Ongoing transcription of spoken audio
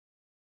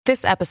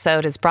This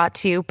episode is brought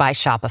to you by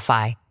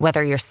Shopify.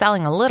 Whether you're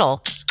selling a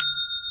little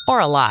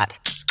or a lot,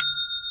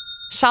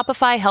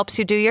 Shopify helps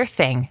you do your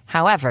thing,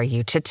 however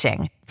you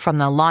cha-ching. From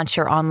the launch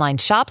your online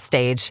shop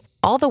stage,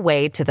 all the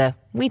way to the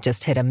we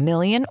just hit 1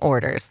 million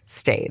orders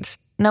stage.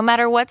 No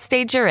matter what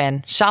stage you're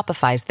in,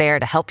 Shopify's there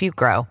to help you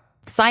grow.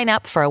 Sign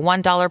up for a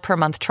 $1 per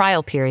month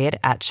trial period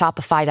at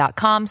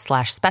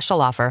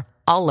shopify.com/special offer,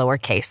 all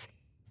lowercase.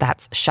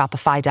 That's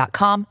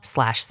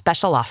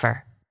shopify.com/special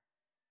offer.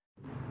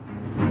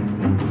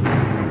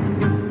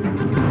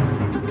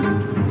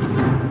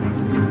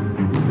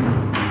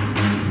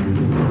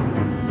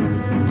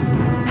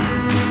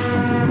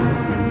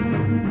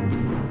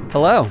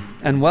 Hello,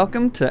 and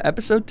welcome to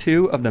episode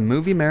 2 of the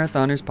Movie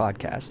Marathoners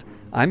podcast.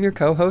 I'm your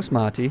co-host,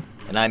 Mati.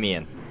 And I'm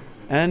Ian.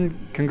 And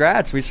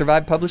congrats, we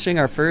survived publishing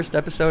our first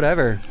episode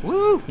ever.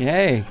 Woo!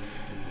 Yay!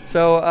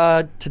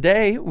 So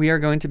today we are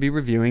going to be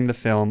reviewing the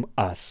film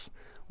Us.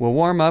 We'll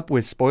warm up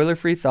with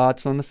spoiler-free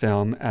thoughts on the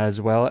film, as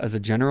well as a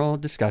general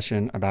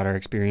discussion about our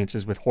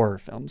experiences with horror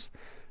films.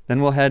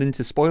 Then we'll head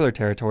into spoiler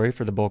territory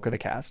for the bulk of the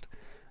cast.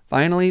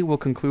 Finally, we'll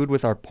conclude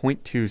with our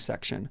Point 2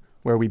 section,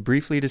 where we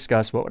briefly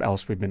discuss what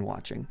else we've been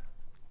watching.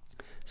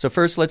 So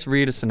first, let's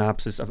read a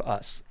synopsis of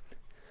Us.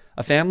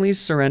 A family's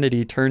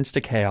serenity turns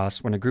to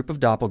chaos when a group of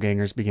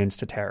doppelgangers begins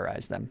to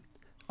terrorize them.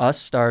 Us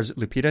stars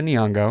Lupita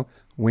Nyong'o,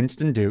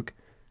 Winston Duke,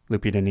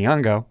 Lupita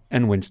Nyong'o,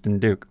 and Winston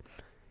Duke.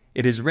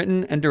 It is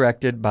written and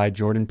directed by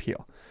Jordan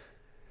Peele.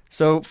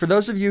 So for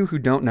those of you who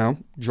don't know,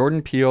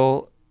 Jordan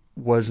Peele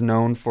was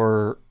known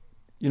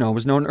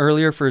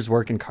earlier for his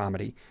work in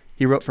comedy.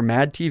 He wrote for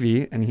Mad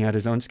TV, and he had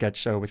his own sketch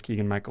show with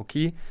Keegan-Michael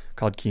Key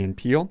called Key and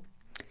Peele.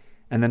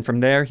 And then from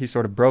there, he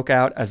sort of broke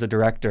out as a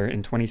director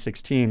in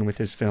 2016 with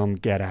his film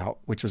Get Out,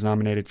 which was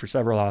nominated for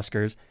several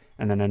Oscars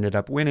and then ended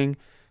up winning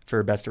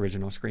for Best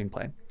Original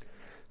Screenplay.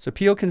 So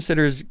Peele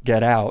considers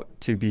Get Out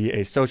to be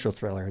a social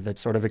thriller that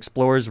sort of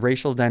explores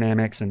racial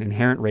dynamics and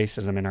inherent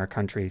racism in our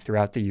country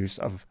throughout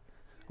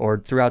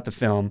the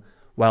film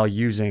while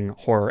using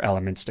horror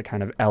elements to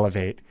kind of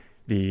elevate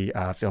the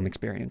film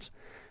experience.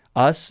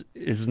 Us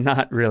is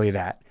not really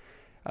that.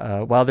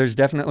 While there's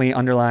definitely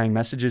underlying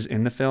messages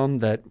in the film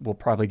that we'll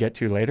probably get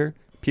to later,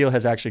 Peele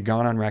has actually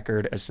gone on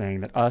record as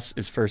saying that Us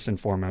is first and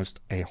foremost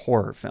a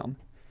horror film.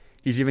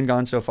 He's even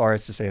gone so far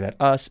as to say that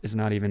Us is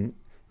not even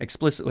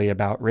explicitly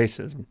about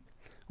racism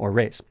or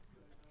race.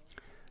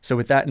 So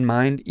with that in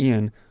mind,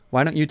 Ian,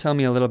 why don't you tell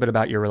me a little bit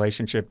about your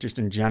relationship just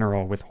in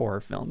general with horror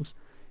films?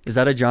 Is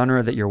that a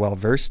genre that you're well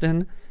versed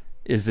in?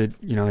 Is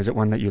it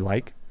one that you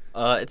like?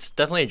 It's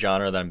definitely a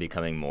genre that I'm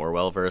becoming more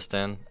well versed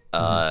in.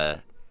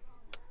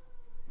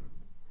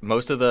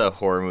 Most of the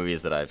horror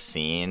movies that I've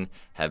seen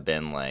have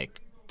been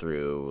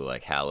through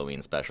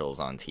Halloween specials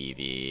on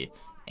TV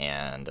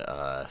and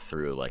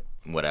through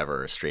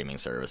whatever streaming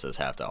services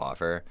have to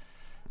offer.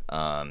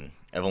 I've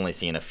only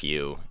seen a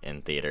few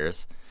in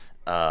theaters,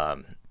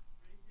 but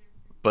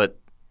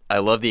I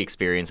love the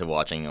experience of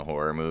watching a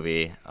horror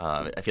movie.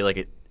 I feel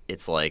like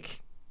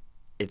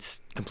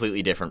it's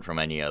completely different from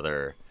any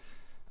other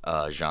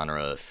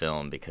genre of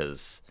film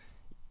because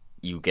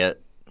you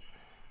get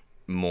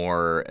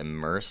more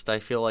immersed. I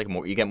feel like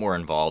you get more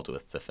involved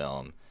with the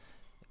film.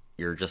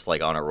 You're just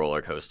on a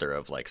roller coaster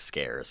of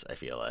scares, I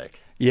feel like.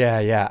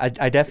 Yeah.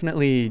 I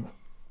definitely,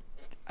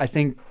 I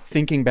think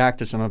thinking back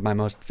to some of my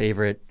most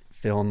favorite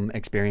film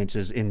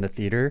experiences in the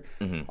theater,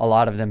 a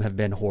lot of them have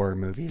been horror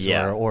movies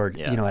or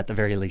at the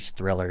very least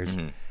thrillers.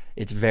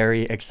 It's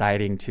very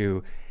exciting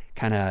to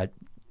kind of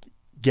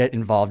get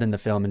involved in the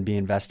film and be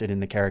invested in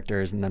the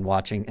characters and then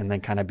watching and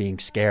then kind of being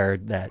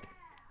scared that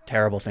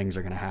terrible things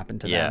are going to happen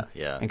to them.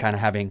 And kind of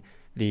having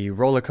the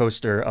roller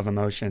coaster of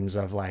emotions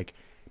of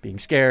being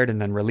scared and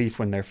then relief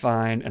when they're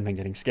fine and then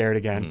getting scared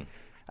again.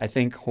 I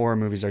think horror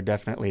movies are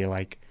definitely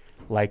like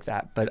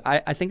that. But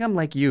I think I'm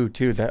like you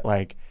too, that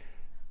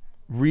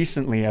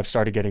recently I've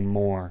started getting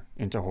more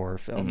into horror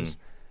films.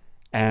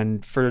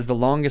 And for the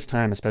longest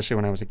time, especially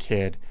when I was a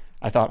kid,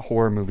 I thought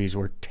horror movies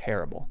were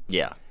terrible.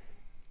 Yeah.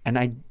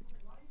 And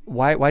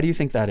why do you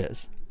think that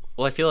is?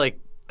 Well, I feel like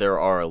there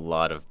are a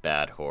lot of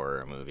bad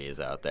horror movies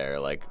out there.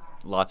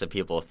 Lots of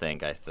people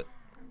think I feel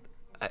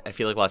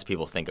like lots of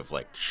people think of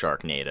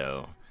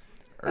Sharknado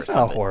or That's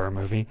something. not a horror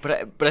movie.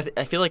 But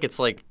I feel like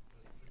it's I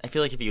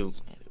feel like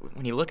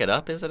when you look it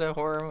up, is it a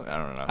horror movie? I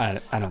don't know.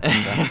 I don't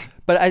think so.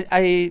 But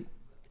I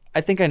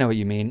think I know what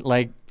you mean.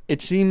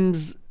 It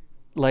seems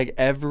like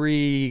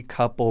every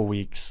couple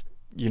weeks,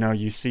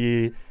 you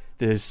see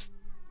this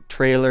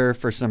trailer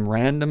for some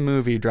random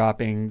movie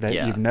dropping that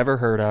you've never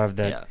heard of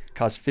that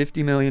cost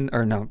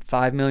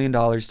 $5 million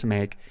to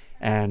make,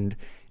 and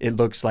it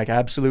looks like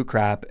absolute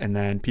crap, and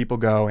then people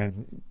go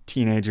and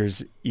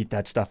teenagers eat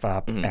that stuff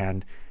up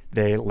and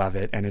they love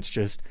it, and it's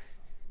just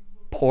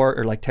poor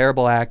or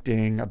terrible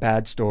acting, a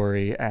bad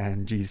story,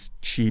 and just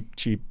cheap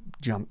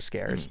jump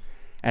scares.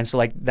 And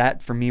so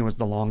that for me was for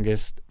the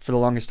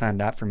longest time,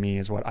 that for me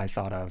is what I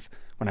thought of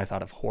when I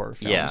thought of horror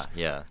films.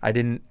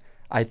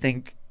 I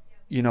think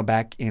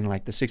back in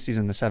the 60s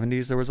and the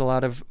 70s, there was a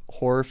lot of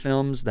horror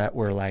films that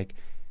were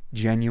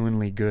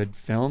genuinely good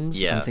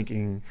films. Yeah. I'm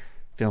thinking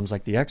films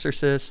like The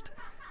Exorcist.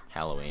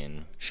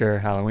 Halloween. Sure,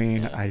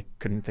 Halloween. Yeah. I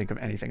couldn't think of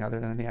anything other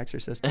than The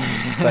Exorcist.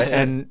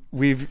 And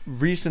we've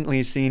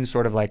recently seen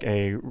sort of like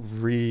a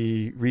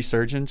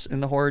resurgence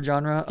in the horror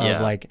genre of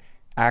Yeah. like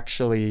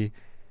actually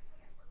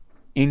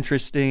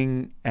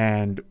interesting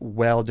and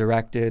well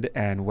directed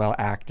and well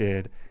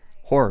acted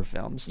horror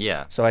films.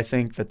 Yeah. So I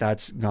think that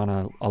that's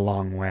gone a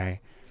long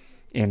way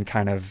in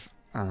kind of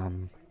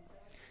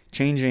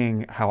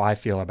changing how I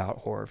feel about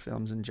horror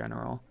films in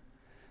general.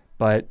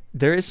 But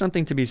there is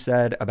something to be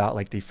said about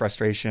like the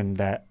frustration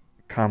that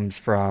comes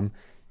from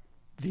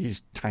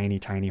these tiny,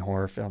 tiny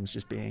horror films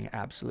just being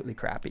absolutely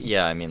crappy.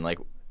 Yeah, I mean, like,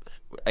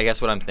 I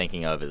guess what I'm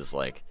thinking of is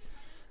like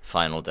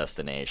Final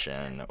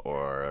Destination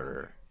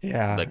or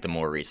Yeah. like the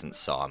more recent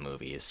Saw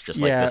movies, just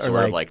like Yeah, the or sort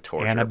like of like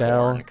torture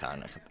Annabelle. porn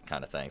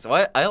kind of thing. So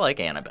I like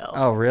Annabelle.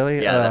 Oh,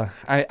 really? Yeah,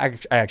 I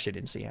actually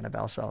didn't see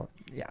Annabelle, so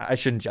yeah, I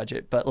shouldn't judge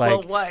it. But like,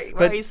 Well, why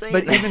but, are you saying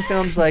but that? even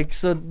films like,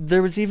 so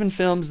there was even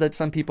films that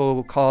some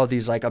people call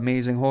these like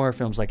amazing horror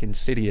films, like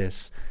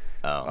Insidious,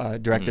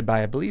 directed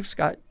by I believe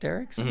Scott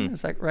Derrickson.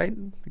 Is that right?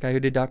 The guy who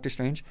did Doctor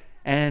Strange.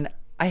 And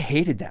I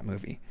hated that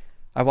movie.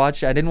 I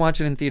didn't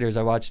watch it in theaters.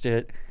 I watched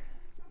it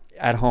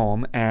at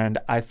home, and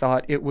I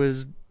thought it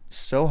was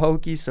so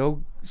hokey,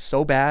 so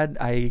bad.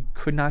 I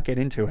could not get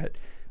into it.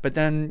 But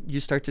then you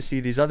start to see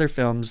these other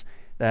films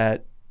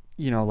that,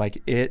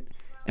 like It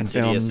and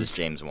Insidious films. is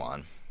James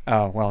Wan.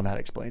 Oh, well, that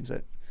explains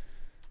it.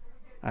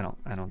 I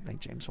don't think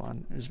James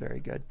Wan is very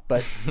good,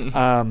 but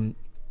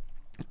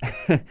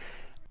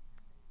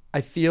I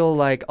feel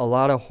like a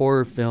lot of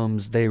horror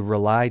films, they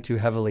rely too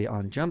heavily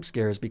on jump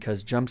scares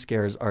because jump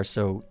scares are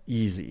so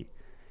easy.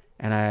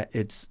 And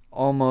it's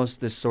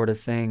almost this sort of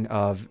thing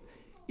of,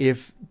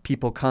 if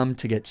people come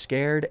to get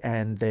scared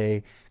and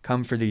they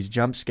come for these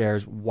jump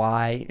scares,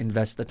 why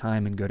invest the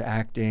time in good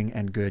acting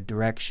and good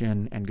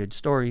direction and good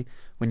story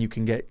when you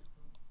can get,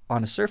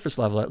 on a surface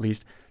level at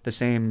least, the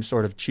same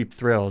sort of cheap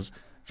thrills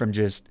from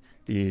just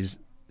these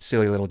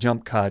silly little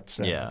jump cuts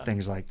and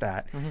things like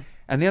that.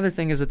 And the other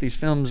thing is that these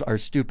films are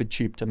stupid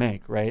cheap to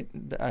make, right?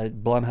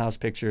 Blumhouse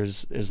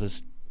Pictures is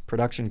this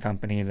production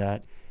company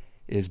that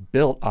is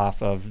built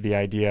off of the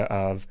idea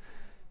of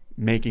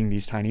making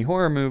these tiny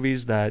horror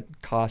movies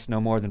that cost no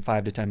more than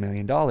 $5 to $10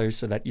 million,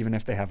 so that even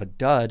if they have a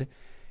dud,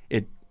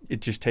 it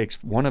just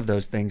takes one of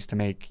those things to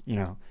make,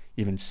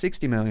 even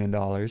 $60 million,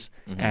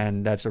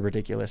 and that's a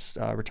ridiculous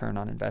return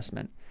on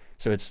investment.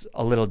 So it's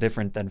a little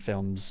different than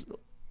films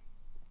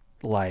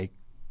like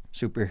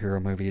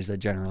superhero movies that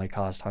generally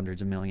cost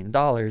hundreds of millions of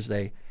dollars.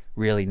 They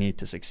really need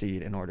to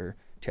succeed in order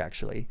to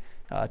actually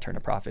turn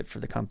a profit for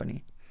the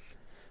company.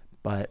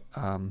 But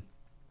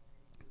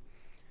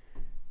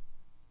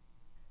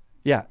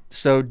yeah,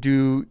 so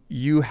do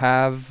you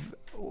have,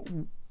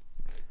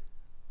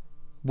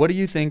 what do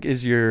you think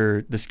is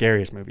the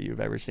scariest movie you've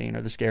ever seen,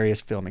 or the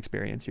scariest film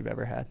experience you've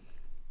ever had?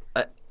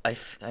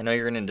 I know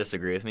you're going to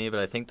disagree with me, but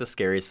I think the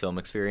scariest film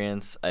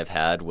experience I've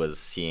had was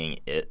seeing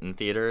It in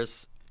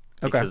theaters.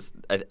 Okay. Because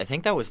I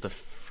think that was the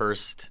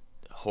first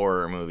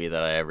horror movie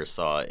that I ever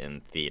saw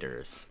in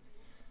theaters,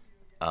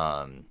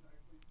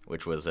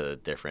 which was a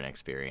different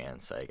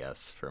experience, I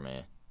guess, for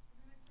me.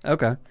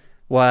 Okay.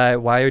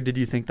 Why did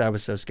you think that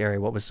was so scary?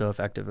 What was so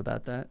effective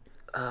about that?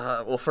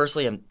 Well,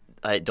 firstly,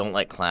 I don't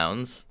like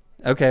clowns.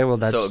 Okay, well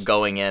that's... So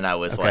going in, I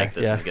was Okay, like,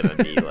 this yeah. is going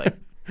to be like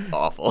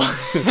awful.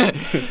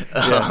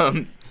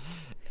 And,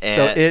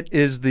 So It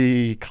is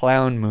the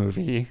clown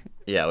movie.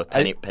 yeah, with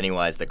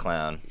Pennywise the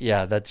clown.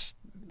 Yeah, that's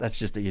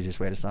just the easiest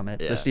way to sum it.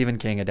 Yeah. The Stephen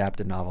King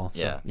adapted novel.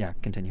 So, Yeah.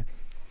 Continue.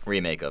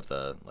 Remake of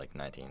the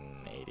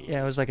 1980.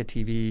 Yeah, it was like a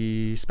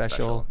TV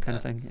special kind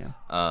of yeah. thing.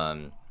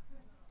 Yeah.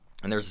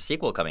 And there's a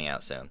sequel coming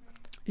out soon.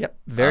 Yep.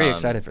 Very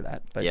excited for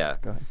that. But yeah.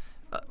 go ahead.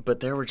 But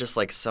there were just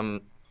like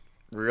some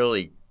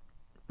really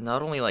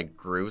not only like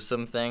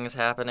gruesome things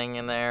happening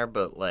in there,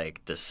 but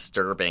like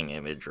disturbing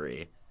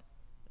imagery.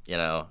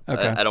 Okay.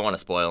 I don't want to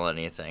spoil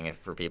anything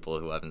for people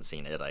who haven't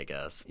seen it, I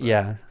guess. But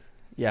Yeah.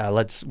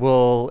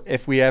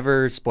 If we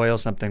ever spoil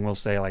something, we'll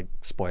say like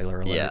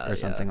spoiler alert or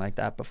something like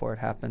that before it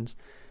happens.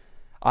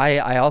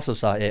 I also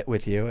saw It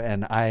with you,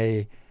 and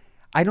I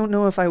don't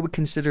know if I would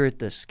consider it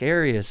the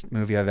scariest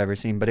movie I've ever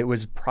seen, but it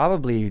was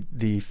probably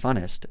the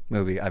funnest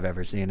movie I've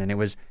ever seen. And it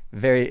was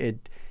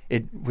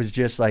it was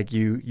just like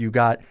you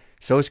got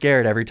so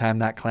scared every time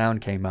that clown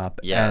came up.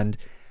 Yeah. And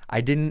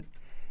I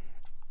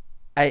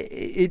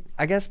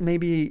guess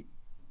maybe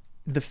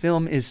the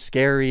film is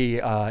scary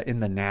in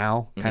the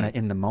now, kind of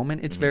in the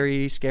moment. It's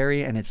very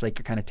scary, and it's like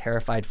you're kind of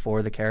terrified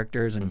for the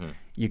characters, and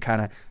you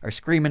kind of are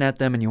screaming at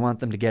them, and you want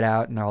them to get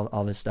out and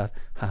all this stuff.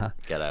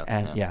 Get out.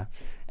 And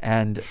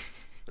and it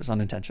was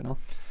unintentional.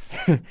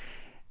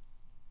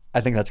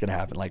 I think that's gonna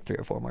happen like 3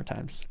 or 4 more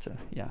times.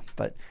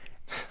 But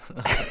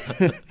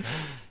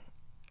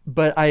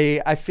but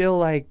I feel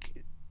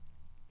like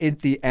at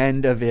the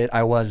end of it,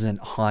 I wasn't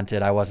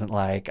haunted. I wasn't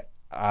like,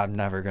 I'm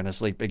never gonna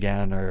sleep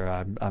again, or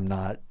I'm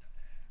not.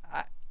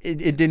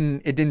 It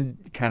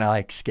didn't kind of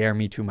like scare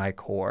me to my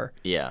core.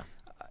 Yeah.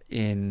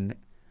 In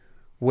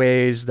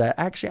ways that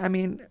actually, I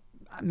mean,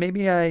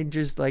 maybe I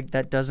just like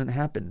that doesn't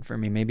happen for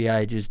me. Maybe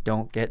I just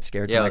don't get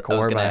scared to Yeah, my I was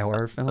core by gonna-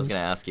 horror I films. was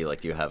gonna ask you,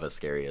 like, do you have a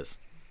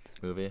scariest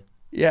movie?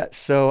 Yeah,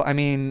 so I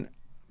mean,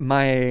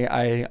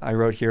 I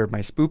wrote here my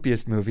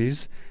spookiest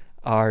movies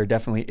are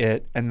definitely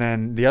It, and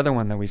then the other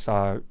one that we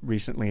saw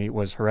recently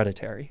was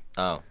Hereditary,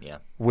 Oh, yeah.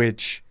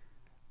 which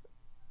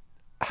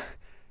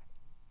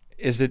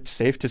is it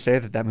safe to say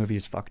that movie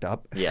is fucked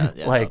up? Yeah,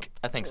 yeah. like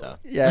no, I think so.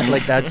 yeah,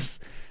 like that's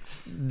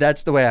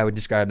the way I would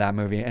describe that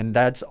movie, and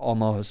that's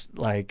almost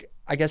like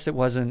I guess it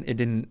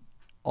didn't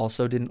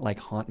like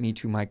haunt me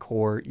to my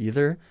core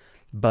either,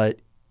 but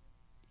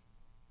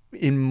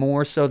in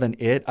more so than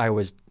It, I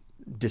was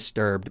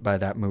disturbed by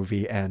that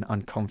movie and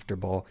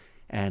uncomfortable,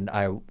 and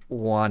I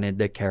wanted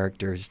the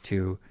characters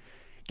to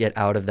get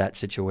out of that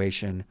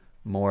situation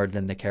more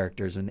than the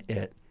characters in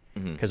It,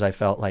 because I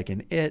felt like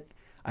in It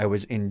I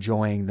was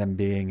enjoying them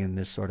being in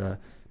this sort of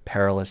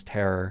perilous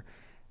terror,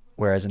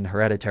 whereas in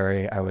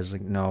Hereditary I was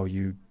like, no,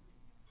 you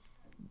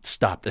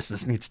stop this.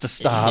 This needs to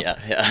stop.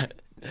 Yeah.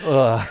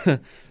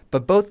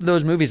 But both of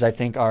those movies, I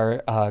think,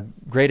 are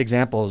great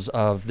examples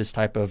of this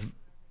type of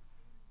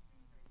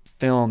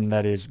film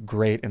that is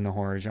great in the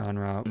horror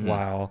genre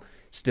while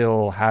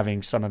still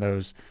having some of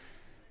those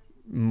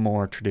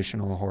more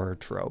traditional horror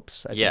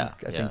tropes. I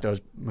think those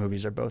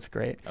movies are both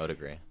great. I would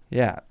agree.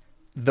 Yeah.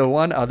 The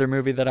one other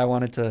movie that I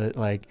wanted to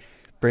like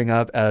bring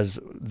up as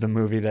the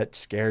movie that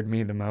scared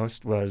me the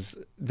most was,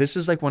 this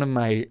is like one of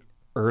my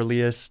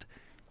earliest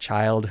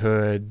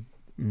childhood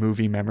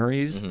movie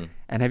memories.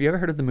 And have you ever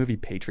heard of the movie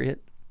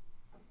Patriot?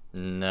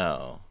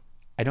 No.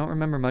 I don't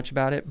remember much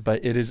about it,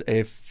 but it is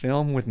a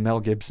film with Mel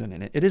Gibson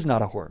in it. It is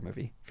not a horror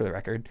movie, for the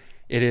record.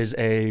 It is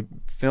a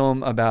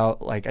film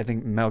about, like, I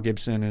think Mel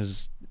Gibson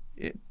is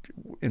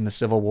in the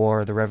Civil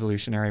War, the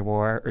Revolutionary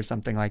War, or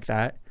something like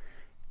that.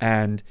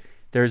 And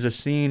there's a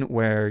scene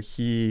where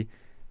he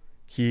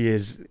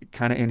is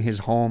kind of in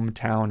his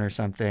hometown or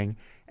something,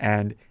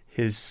 and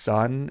his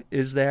son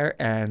is there,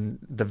 and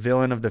the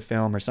villain of the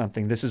film or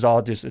something. This is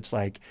all just, it's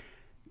like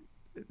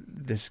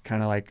this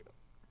kind of like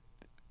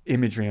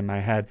imagery in my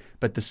head,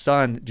 but the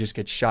son just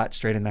gets shot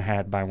straight in the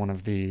head by one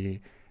of the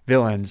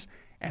villains,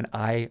 and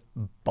I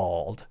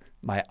bawled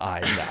my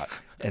eyes out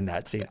in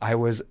that scene. I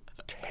was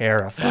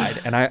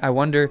terrified, and I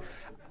wonder,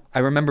 I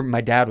remember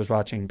my dad was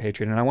watching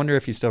Patriot, and I wonder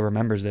if he still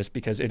remembers this,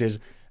 because it is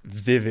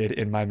vivid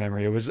in my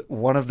memory. It was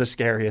one of the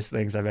scariest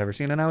things I've ever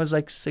seen, and I was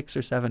like 6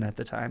 or 7 at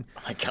the time.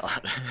 Oh my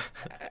God.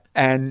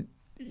 And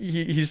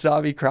he saw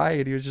me cry,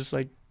 and he was just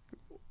like,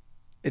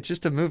 it's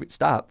just a movie.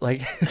 Stop.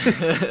 Like,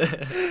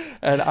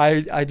 and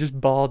I just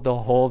bawled the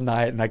whole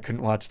night, and I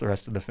couldn't watch the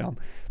rest of the film.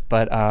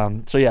 But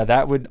so yeah,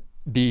 that would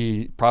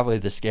be probably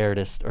the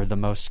scaredest or the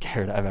most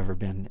scared I've ever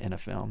been in a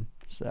film.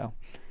 So,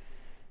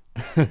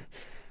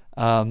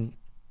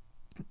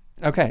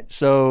 okay.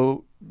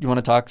 So you want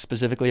to talk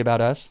specifically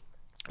about Us?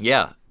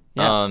 Yeah.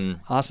 Yeah.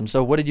 Awesome.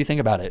 So what did you think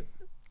about it?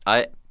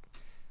 I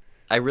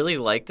really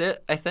liked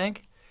it, I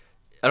think.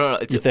 I don't know.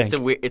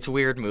 It's a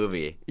weird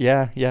movie.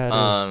 Yeah, it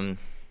is.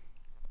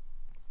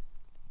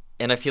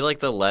 And I feel like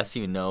the less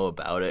you know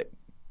about it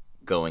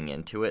going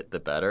into it,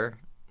 the better.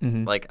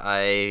 Like,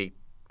 I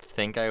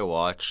think I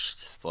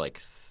watched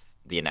like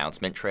the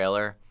announcement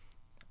trailer,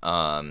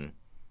 and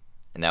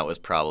that was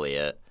probably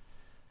it.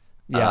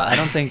 Yeah, I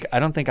don't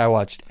think I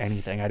watched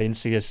anything. I didn't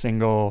see a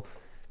single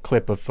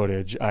clip of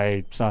footage.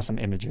 I saw some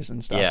images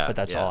and stuff, but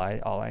that's all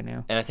I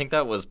knew. And I think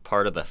that was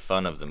part of the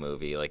fun of the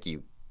movie. Like,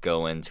 you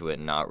go into it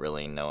not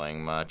really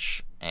knowing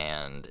much,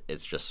 and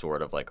it's just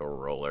sort of like a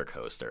roller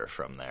coaster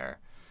from there.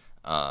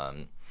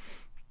 And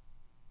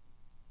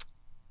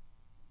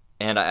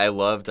I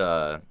loved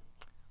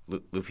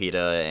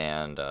Lupita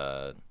and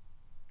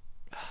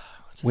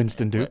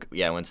Winston Duke.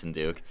 Yeah, Winston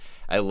Duke.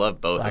 I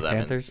love both Black of them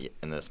Panthers.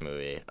 in this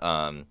movie.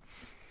 And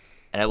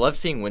I love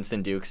seeing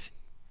Winston Duke's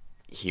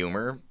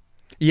humor.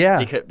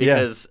 Yeah,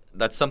 because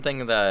that's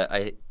something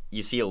that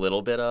you see a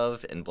little bit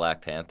of in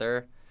Black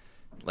Panther,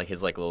 like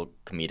his like little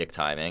comedic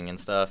timing and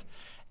stuff.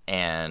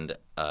 And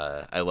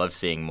I love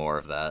seeing more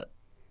of that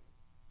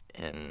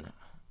in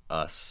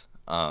Us.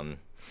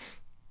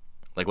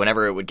 Like,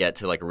 whenever it would get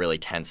to like a really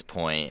tense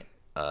point,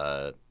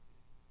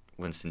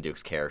 Winston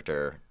Duke's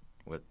character,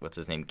 what's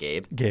his name,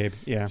 Gabe,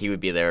 yeah, he would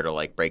be there to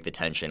like break the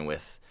tension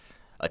with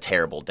a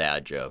terrible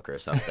dad joke or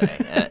something.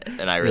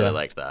 and I really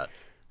liked that.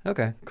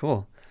 Okay,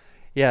 cool.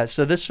 Yeah,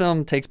 so this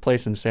film takes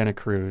place in Santa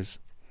Cruz.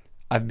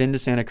 I've been to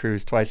Santa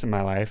Cruz twice in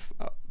my life.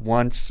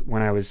 Once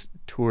when I was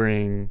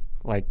touring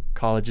like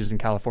colleges in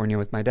California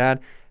with my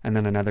dad, and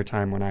then another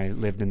time when I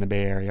lived in the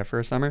Bay Area for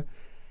a summer.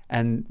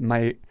 And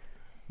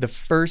the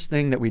first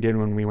thing that we did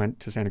when we went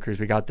to Santa Cruz,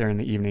 we got there in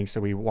the evening,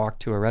 so we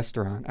walked to a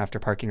restaurant after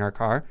parking our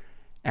car,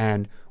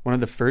 and one of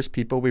the first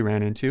people we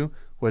ran into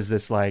was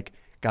this like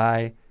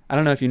guy. I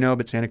don't know if you know,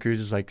 but Santa Cruz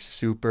is like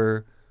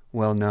super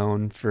well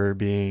known for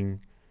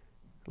being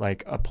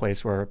like a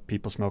place where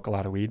people smoke a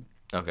lot of weed.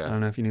 Okay. I don't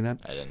know if you knew that.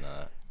 I didn't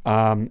know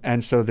that.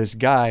 And so this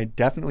guy,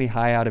 definitely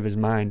high out of his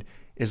mind,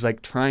 is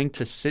like trying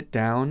to sit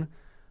down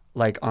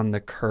like on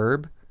the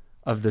curb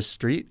of the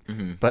street,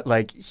 but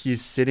like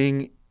he's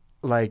sitting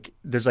like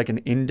there's like an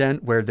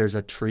indent where there's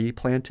a tree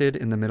planted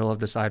in the middle of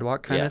the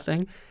sidewalk kind of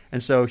thing.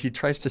 And so he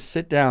tries to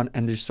sit down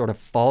and just sort of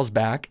falls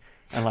back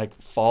and like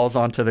falls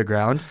onto the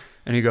ground.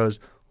 And he goes,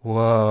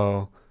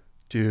 "Whoa,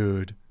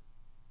 dude,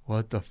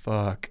 what the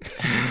fuck?"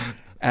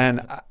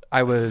 And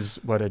I was,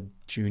 a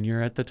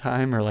junior at the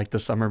time, or like the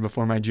summer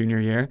before my junior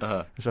year.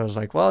 So I was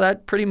like, well,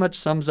 that pretty much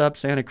sums up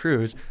Santa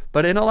Cruz.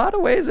 But in a lot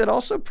of ways, it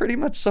also pretty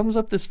much sums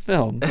up this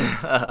film.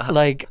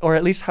 Like, or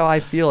at least how I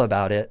feel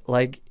about it.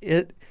 Like,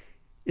 it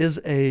is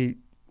a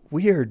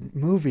weird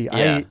movie.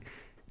 Yeah. I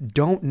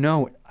don't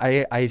know.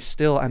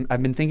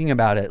 I've been thinking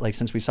about it, like,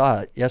 since we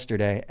saw it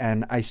yesterday,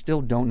 and I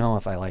still don't know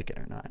if I like it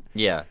or not.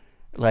 Yeah.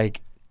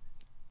 Like,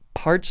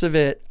 parts of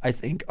it, I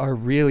think, are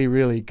really,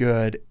 really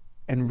good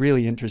and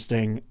really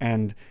interesting,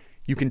 and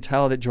you can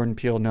tell that Jordan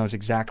Peele knows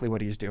exactly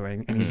what he's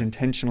doing, and he's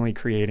intentionally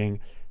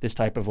creating this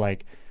type of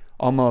like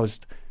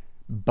almost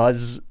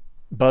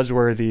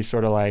buzzworthy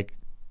sort of like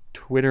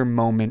Twitter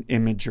moment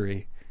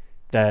imagery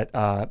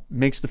that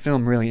makes the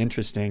film really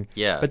interesting.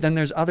 Yeah. But then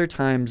there's other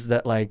times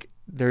that like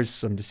there's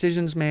some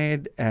decisions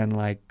made and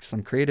like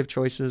some creative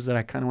choices that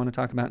I kind of want to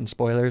talk about in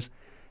spoilers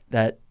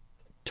that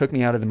took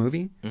me out of the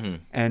movie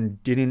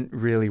and didn't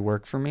really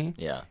work for me.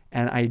 Yeah.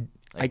 And I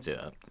can see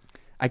that.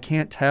 I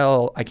can't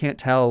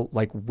tell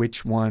like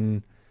which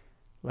one,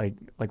 like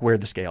where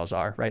the scales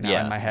are right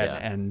now in my head.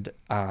 Yeah.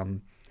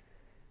 And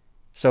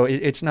so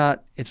it's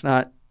not.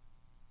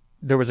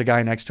 There was a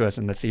guy next to us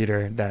in the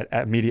theater that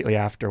immediately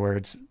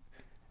afterwards,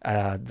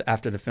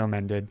 after the film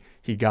ended,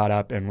 he got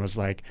up and was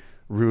like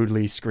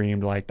rudely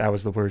screamed like that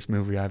was the worst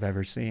movie I've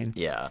ever seen.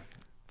 Yeah.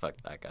 Fuck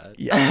that guy.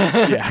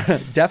 Yeah,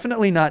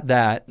 definitely not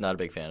that. Not a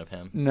big fan of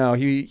him. No,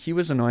 he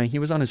was annoying. He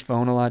was on his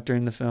phone a lot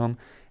during the film,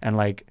 and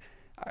like,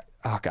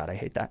 oh god, I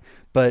hate that.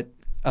 But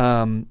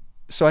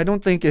so I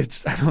don't think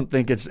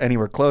it's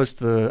anywhere close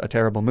to a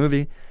terrible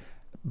movie,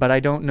 but I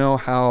don't know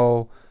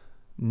how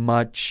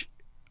much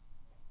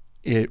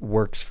it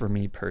works for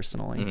me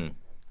personally.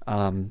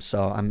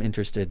 So I'm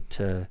interested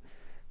to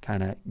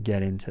kind of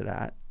get into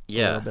that a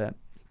little bit.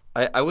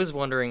 I was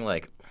wondering,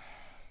 like,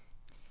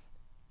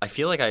 I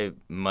feel like I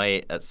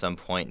might at some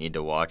point need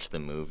to watch the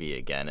movie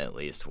again at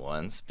least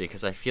once,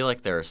 because I feel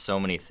like there are so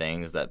many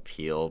things that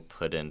Peele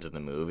put into the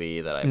movie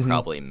that I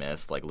probably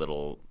missed, like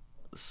little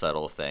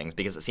subtle things,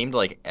 because it seemed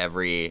like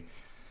every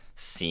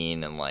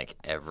scene and like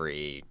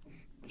every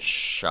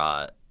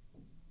shot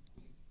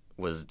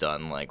was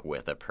done like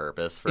with a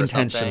purpose for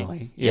intentionally.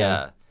 something.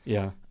 Yeah.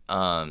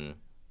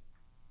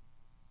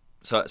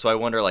 So I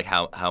wonder like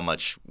how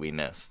much we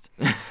missed.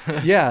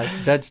 Yeah,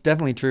 that's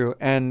definitely true.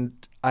 And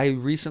I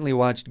recently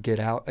watched Get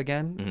Out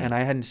again, and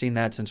I hadn't seen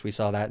that since we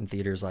saw that in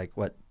theaters like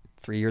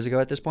 3 years ago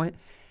at this point.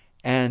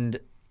 And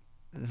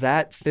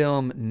that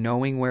film,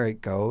 knowing where it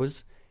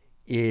goes,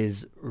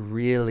 is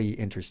really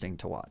interesting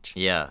to watch.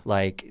 Yeah.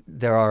 Like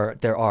there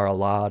are a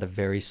lot of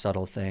very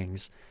subtle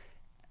things,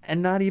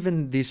 and not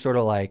even these sort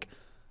of like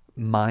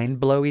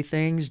mind-blowy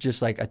things,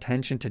 just like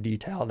attention to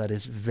detail that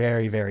is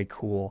very, very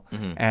cool.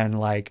 And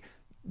like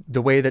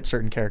the way that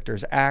certain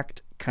characters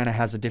act kind of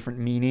has a different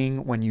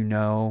meaning when you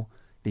know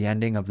the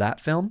ending of that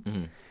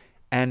film.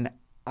 And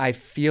I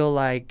feel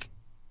like,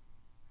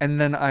 and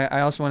then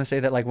I also want to say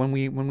that like when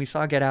we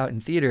saw Get Out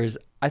in theaters,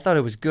 I thought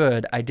it was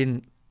good. I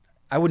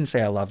wouldn't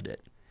say I loved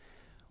it.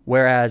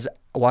 Whereas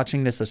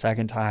watching this the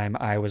second time,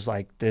 I was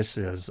like, this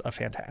is a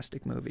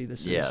fantastic movie.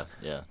 This is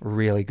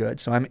really good.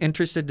 So I'm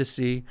interested to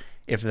see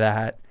if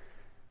that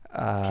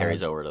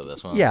carries over to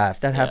this one. Yeah,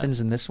 if that happens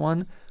in this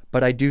one.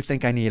 But I do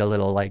think I need a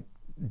little like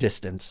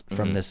distance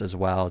from this as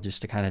well,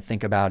 just to kind of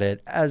think about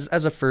it as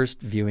a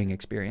first viewing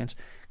experience.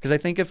 Because I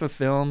think if a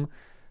film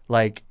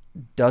like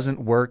doesn't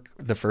work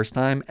the first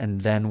time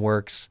and then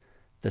works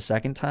the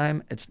second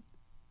time,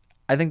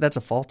 I think that's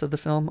a fault of the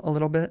film a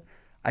little bit.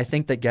 I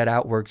think that Get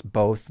Out works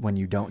both when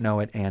you don't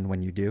know it and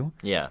when you do.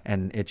 Yeah.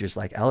 And it just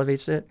like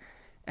elevates it.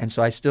 And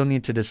so I still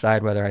need to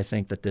decide whether I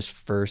think that this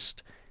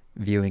first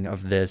viewing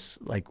of this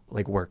like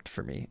worked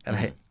for me.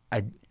 And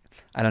I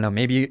don't know,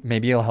 maybe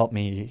you'll help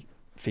me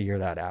figure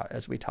that out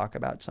as we talk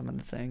about some of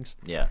the things.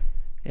 Yeah.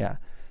 Yeah.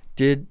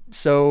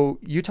 So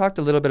you talked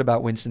a little bit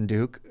about Winston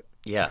Duke,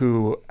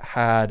 who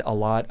had a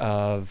lot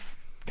of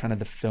kind of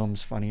the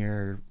film's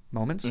funnier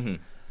moments.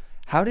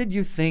 How did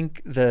you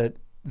think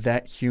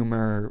that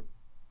humor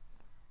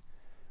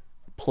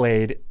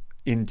played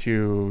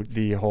into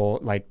the whole,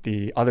 like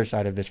the other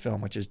side of this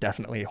film, which is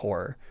definitely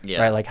horror,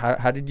 right? Like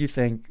how did you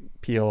think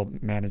Peele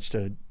managed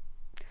to,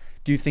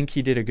 do you think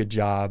he did a good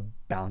job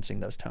balancing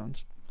those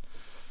tones?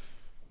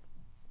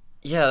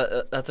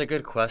 Yeah, that's a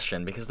good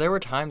question, because there were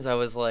times I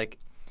was like,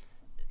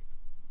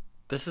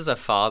 this is a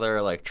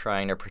father like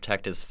trying to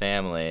protect his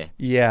family.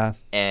 Yeah.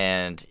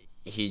 And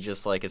he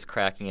just like is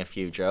cracking a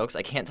few jokes.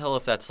 I can't tell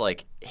if that's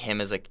like him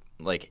as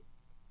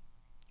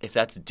if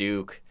that's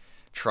Duke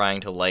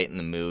trying to lighten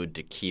the mood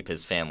to keep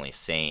his family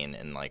sane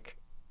in like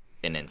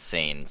an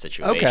insane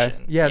situation. Okay.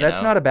 Yeah,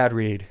 that's not a bad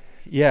read.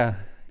 Yeah.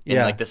 In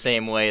like the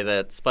same way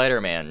that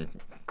Spider-Man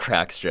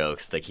cracks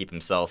jokes to keep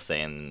himself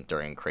sane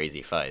during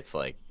crazy fights.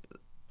 Like,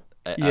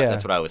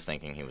 that's what I was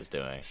thinking he was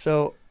doing.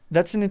 So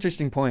That's an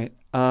interesting point,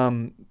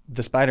 the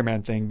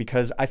Spider-Man thing,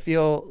 because I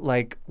feel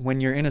like when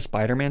you're in a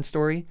Spider-Man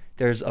story,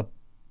 there's a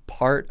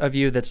part of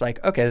you that's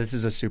like, okay, this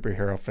is a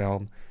superhero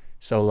film.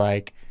 So,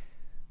 like,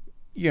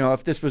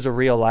 if this was a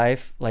real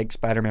life, like,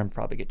 Spider-Man would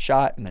probably get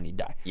shot and then he'd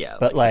die. Yeah,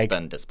 but like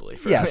suspend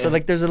disbelief. Yeah, so,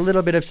 like, there's a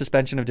little bit of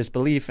suspension of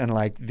disbelief, and,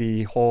 like,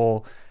 the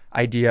whole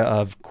idea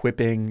of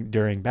quipping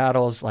during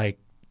battles, like,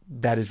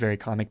 that is very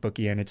comic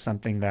booky, and it's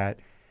something that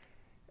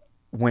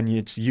when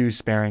it's used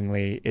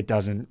sparingly, it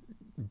doesn't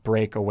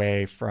break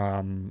away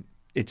from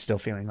it still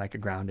feeling like a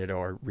grounded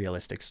or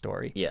realistic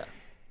story. Yeah.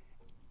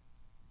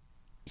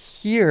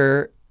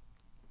 Here,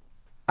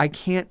 I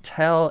can't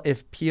tell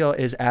if Peele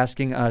is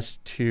asking us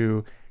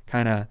to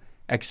kind of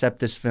accept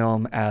this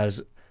film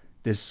as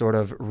this sort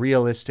of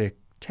realistic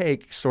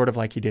take, sort of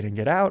like he did in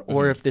Get Out,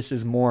 or if this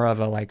is more of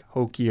a like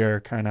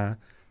hokier kind of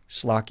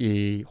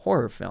schlocky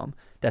horror film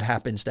that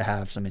happens to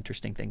have some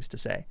interesting things to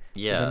say.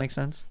 Yeah. Does that make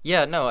sense?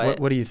 Yeah, no.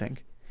 What do you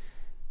think?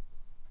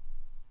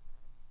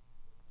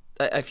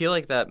 I feel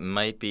like that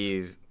might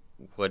be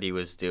what he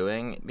was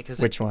doing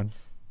because Which one?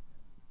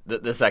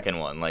 The second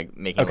one, like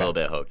making Okay. a little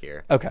bit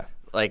hokier. Okay.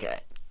 Like,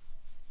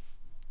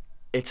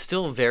 it's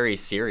still very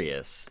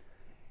serious.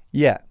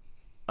 Yeah.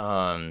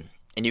 And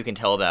you can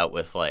tell that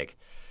with like,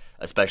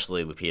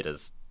 especially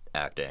Lupita's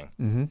acting.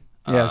 Mm-hmm.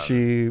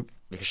 Yeah,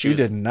 Because she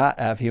did not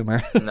have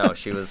humor. No,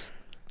 she was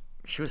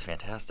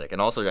fantastic. And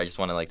also, I just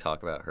want to like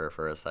talk about her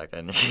for a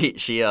second.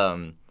 She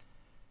I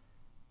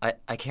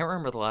can't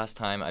remember the last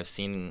time I've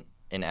seen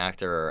an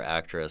actor or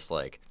actress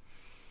like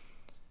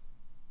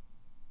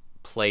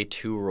play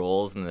two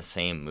roles in the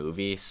same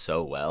movie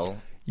so well.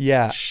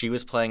 Yeah. She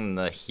was playing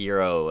the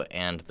hero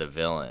and the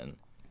villain.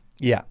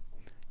 Yeah.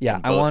 Yeah.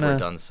 And I both want were to.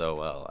 done so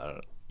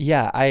well.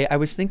 Yeah, I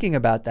was thinking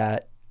about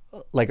that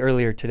like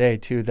earlier today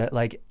too, that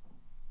like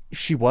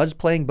she was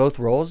playing both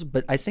roles,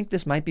 but I think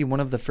this might be one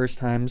of the first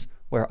times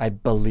where I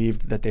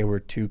believed that they were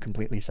two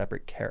completely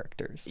separate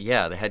characters.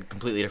 Yeah, they had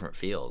completely different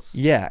feels.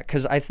 Yeah,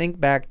 because I think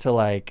back to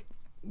like,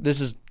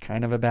 this is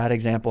kind of a bad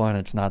example and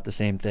it's not the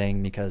same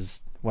thing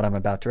because what I'm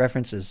about to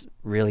reference is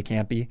really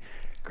campy.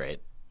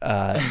 Great.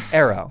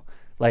 Arrow,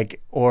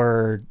 like,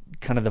 or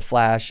kind of the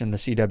Flash in the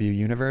CW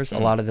universe. A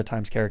lot of the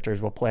times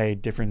characters will play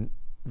different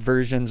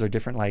versions or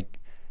different like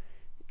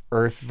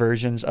Earth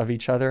versions of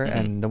each other.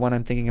 And the one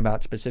I'm thinking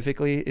about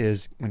specifically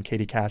is when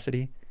Katie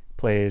Cassidy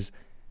plays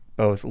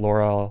both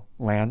Laurel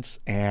Lance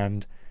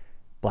and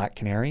Black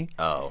Canary.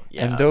 Oh,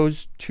 yeah. And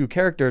those two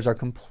characters are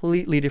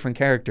completely different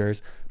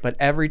characters, but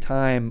every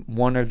time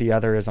one or the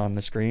other is on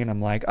the screen,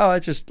 I'm like, oh,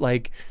 it's just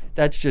like,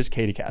 that's just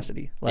Katie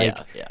Cassidy. Like,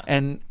 yeah.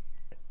 And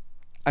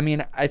I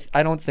mean,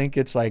 I don't think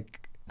it's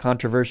like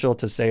controversial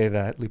to say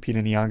that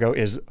Lupita Nyong'o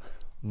is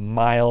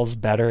miles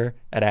better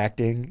at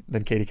acting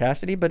than Katie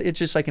Cassidy, but it's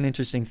just like an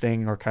interesting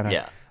thing or kind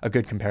of a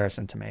good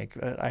comparison to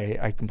make.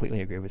 I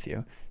completely agree with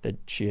you that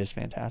she is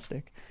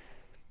fantastic.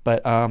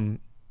 But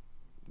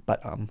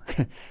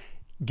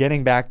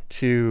getting back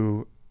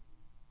to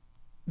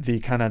the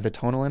kind of the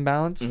tonal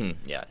imbalance.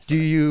 Yeah. Do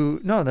you?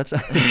 No, that's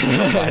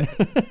fine.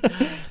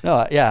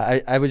 No, yeah.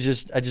 I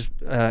just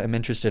am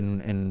interested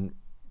in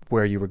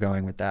where you were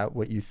going with that.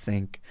 What you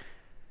think?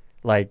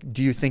 Like,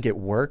 do you think it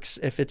works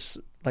if it's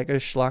like a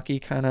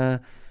schlocky kind of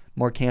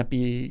more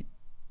campy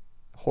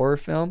horror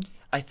film?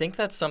 I think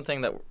that's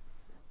something that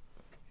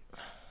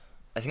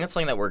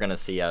we're gonna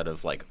see out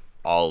of like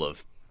all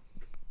of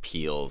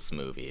Peele's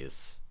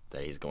movies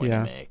that he's going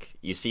to make.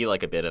 You see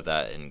like a bit of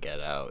that in Get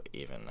Out,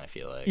 even, I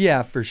feel like.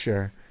 Yeah, for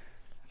sure.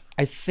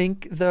 I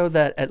think though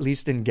that at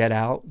least in Get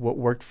Out, what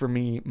worked for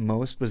me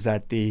most was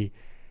that the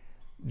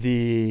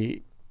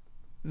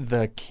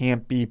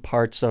campy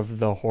parts of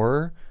the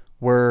horror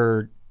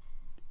were,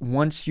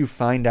 once you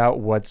find out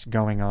what's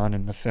going on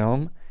in the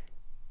film,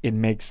 it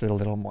makes it a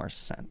little more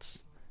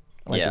sense.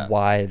 Like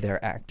why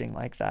they're acting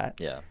like that.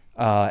 Yeah.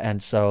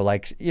 And so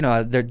like,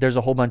 there's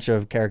a whole bunch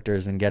of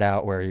characters in Get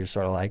Out where you're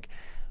sort of like,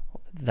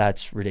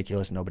 that's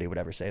ridiculous. Nobody would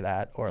ever say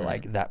that. Or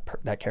like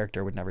that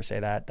character would never say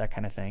that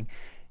kind of thing.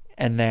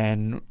 And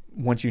then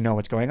once you know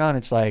what's going on,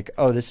 it's like,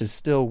 oh, this is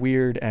still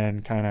weird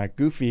and kind of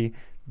goofy,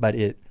 but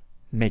it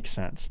makes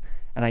sense.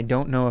 And I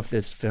don't know if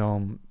this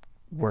film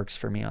works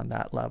for me on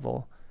that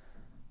level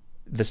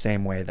the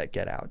same way that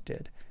Get Out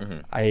did.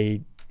 I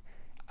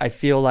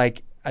feel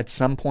like at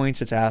some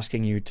points it's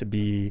asking you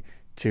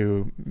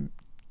to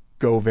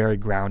go very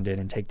grounded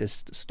and take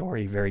this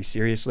story very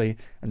seriously,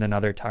 and then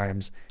other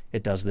times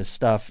it does this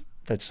stuff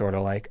that's sort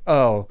of like,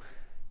 oh,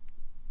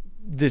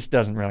 this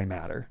doesn't really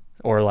matter,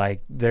 or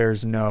like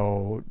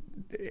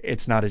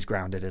it's not as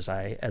grounded as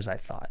I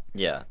thought.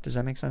 Yeah. Does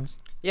that make sense?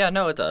 Yeah,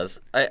 no, it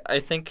does. I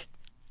think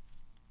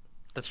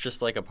that's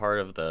just like a part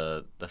of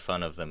the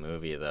fun of the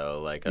movie, though.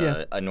 Like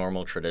a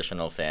normal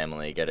traditional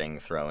family getting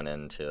thrown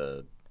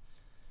into,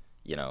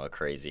 a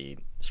crazy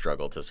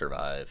struggle to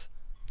survive.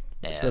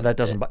 And so that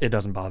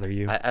doesn't bother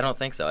you? I don't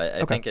think so.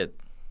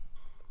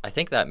 I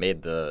think that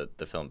made the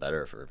film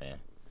better for me.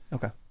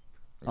 Okay.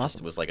 It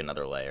just was like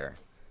another layer.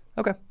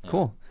 Okay,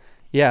 cool.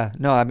 Yeah,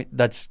 no, I mean,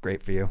 that's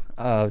great for you.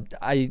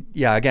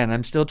 Again,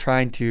 I'm still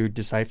trying to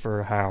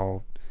decipher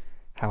how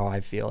how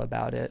I feel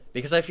about it.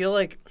 Because I feel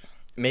like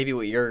maybe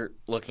what you're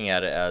looking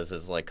at it as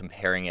is like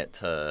comparing it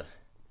to,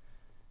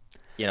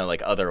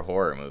 like other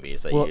horror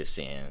movies that you've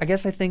seen. I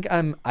guess I think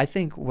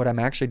what I'm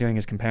actually doing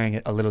is comparing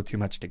it a little too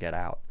much to Get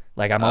Out.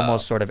 Like I'm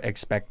almost sort of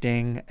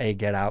expecting a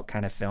Get Out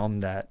kind of film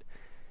that,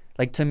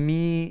 like, to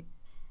me,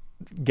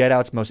 Get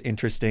Out's most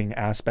interesting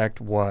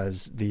aspect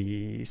was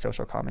the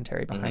social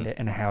commentary behind it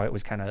and how it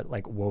was kind of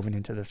like woven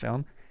into the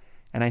film.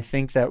 And I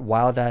think that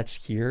while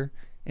that's here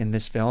in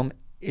this film,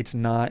 it's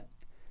not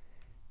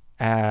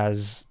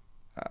as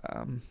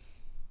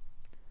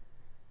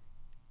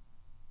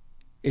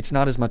it's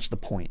not as much the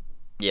point.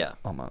 Yeah.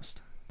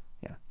 Almost.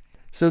 Yeah.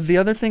 So the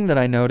other thing that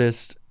I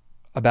noticed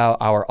about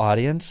our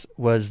audience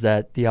was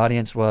that the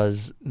audience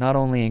was not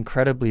only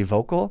incredibly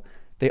vocal,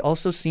 they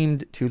also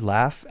seemed to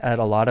laugh at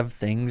a lot of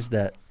things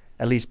that,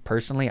 at least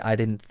personally, I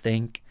didn't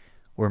think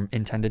were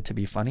intended to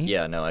be funny.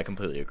 Yeah, no, I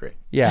completely agree.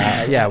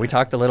 Yeah, we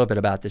talked a little bit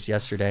about this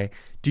yesterday.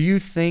 What do you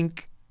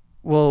think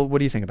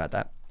about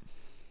that?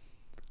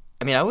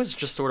 I mean, I was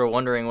just sort of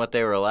wondering what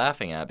they were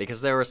laughing at,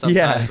 because there were some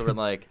times where,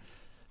 like,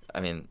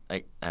 I mean,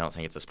 I don't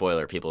think it's a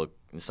spoiler.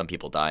 Some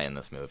people die in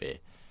this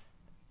movie.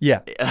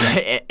 Yeah.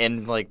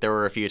 And like, there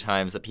were a few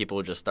times that people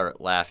would just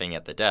start laughing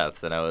at the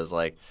deaths, and I was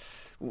like,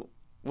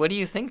 what do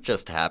you think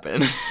just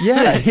happened?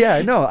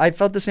 Yeah. No, I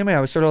felt the same way. I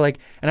was sort of like,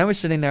 and I was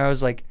sitting there, I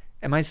was like,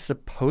 am I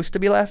supposed to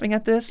be laughing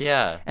at this?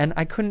 Yeah. And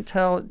I couldn't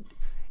tell,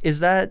 is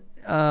that,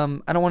 I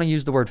don't want to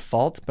use the word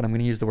fault, but I'm going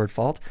to use the word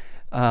fault.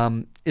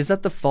 Is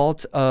that the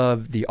fault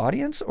of the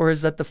audience, or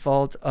is that the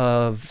fault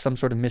of some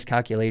sort of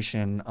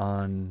miscalculation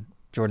on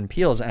Jordan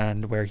Peele's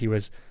end, where do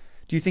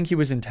you think he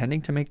was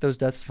intending to make those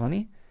deaths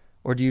funny?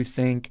 Or do you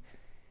think...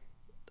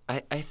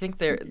 I think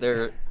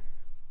they're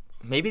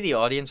maybe the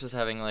audience was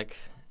having like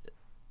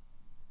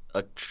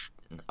a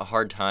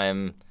hard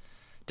time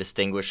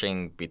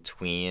distinguishing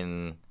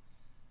between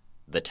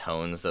the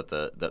tones that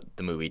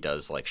the movie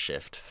does like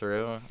shift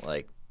through.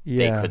 Like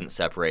they couldn't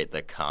separate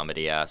the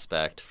comedy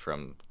aspect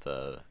from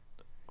the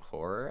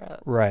horror.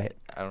 Right.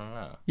 I don't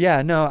know.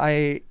 Yeah, no,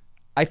 I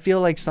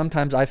feel like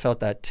sometimes I felt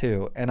that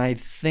too. And I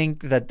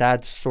think that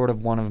that's sort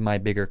of one of my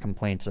bigger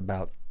complaints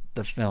about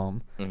the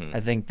film. Mm-hmm.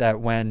 I think that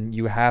when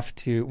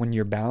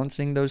you're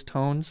balancing those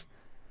tones,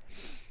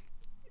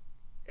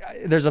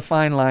 there's a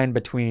fine line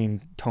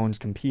between tones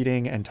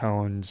competing and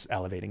tones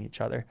elevating each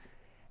other.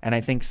 And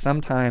I think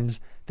sometimes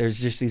there's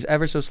just these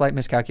ever so slight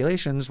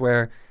miscalculations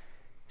where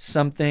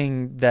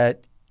something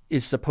that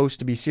is supposed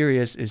to be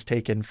serious is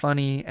taken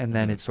funny, and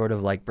then it sort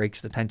of like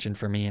breaks the tension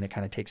for me, and it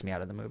kind of takes me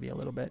out of the movie a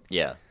little bit.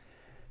 Yeah.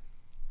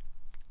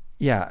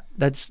 Yeah,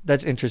 that's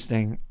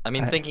interesting. I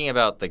mean, thinking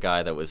about the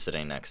guy that was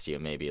sitting next to you,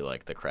 maybe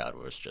like the crowd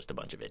was just a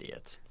bunch of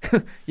idiots.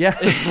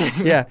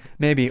 Yeah,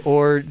 maybe.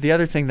 Or the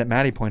other thing that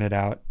Maddie pointed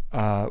out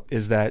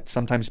is that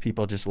sometimes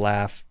people just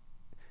laugh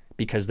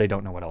because they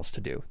don't know what else to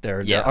do.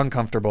 They're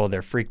uncomfortable,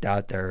 they're freaked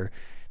out, they're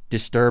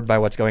disturbed by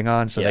what's going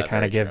on, so they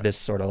kind of give this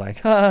sort of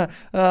like,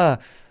 oh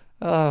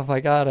my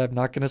God, I'm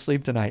not going to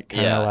sleep tonight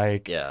kind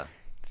of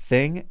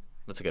thing.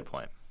 That's a good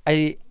point.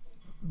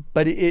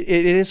 But it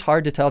is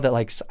hard to tell that,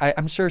 like,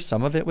 I'm sure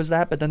some of it was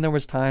that, but then there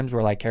was times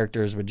where like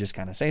characters would just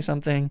kind of say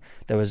something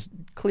that was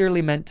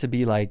clearly meant to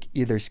be like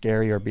either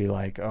scary or be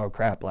like, oh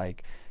crap,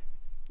 like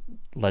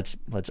let's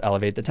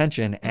elevate the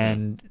tension,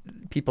 and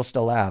people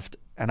still laughed.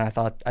 And I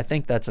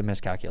think that's a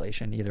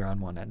miscalculation, either on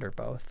one end or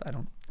both. I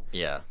don't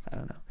know.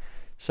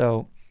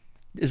 So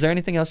is there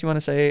anything else you want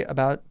to say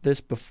about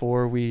this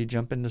before we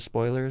jump into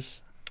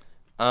spoilers?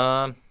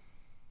 I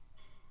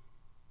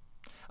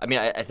mean,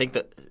 I think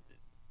that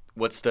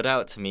what stood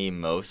out to me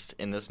most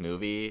in this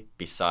movie,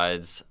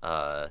 besides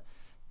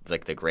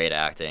like the great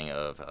acting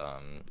of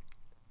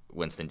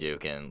Winston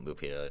Duke and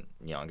Lupita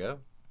Nyong'o,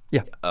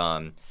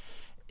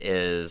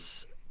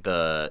 is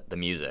the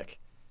music.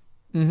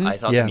 Mm-hmm. I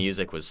thought the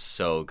music was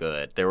so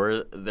good. There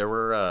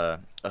were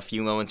a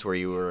few moments where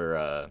you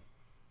were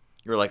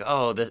like,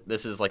 oh,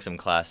 this is like some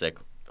classic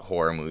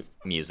horror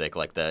music,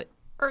 like the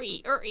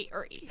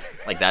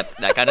like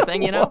that kind of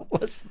thing, you know?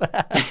 What was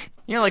that?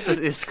 You know, like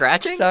the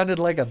scratching? Sounded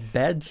like a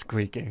bed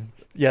squeaking.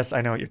 Yes,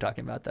 I know what you're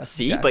talking about, though.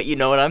 See, but you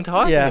know what I'm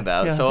talking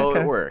about, so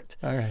it worked.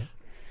 All right.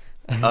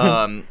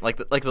 Like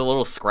the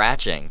little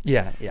scratching.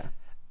 Yeah.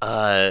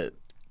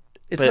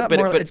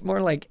 It's more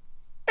like.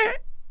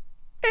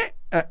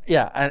 Okay.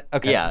 Yeah,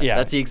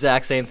 that's the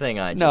exact same thing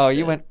I just did.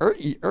 You went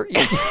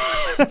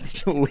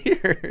That's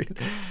weird.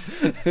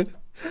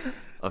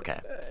 Okay.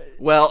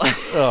 Well.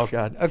 Oh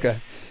God. Okay.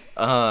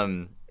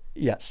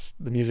 Yes,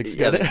 the music's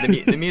good.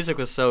 The music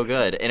was so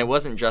good, and it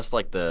wasn't just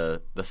like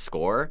the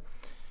score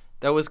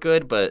that was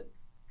good, but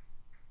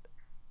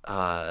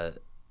the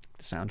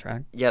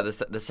soundtrack. Yeah, the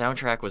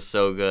soundtrack was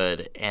so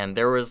good, and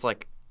there was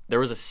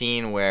a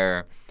scene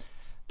where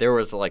there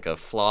was like a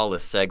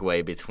flawless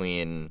segue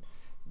between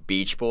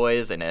Beach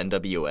Boys and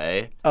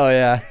NWA. Oh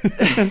yeah,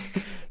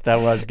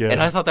 that was good.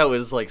 And I thought that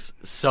was like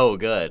so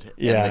good.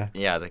 Yeah,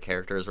 the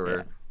characters were.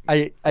 Yeah.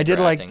 I did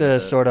like the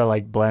sort of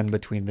like blend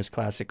between this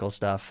classical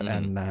stuff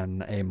and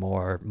then a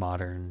more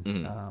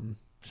modern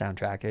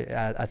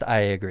soundtrack. I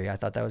agree. I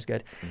thought that was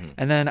good.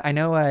 And then I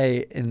know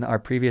in our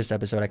previous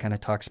episode, I kind of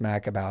talked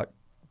smack about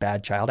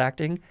bad child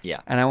acting.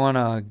 Yeah. And I want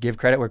to give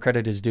credit where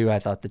credit is due. I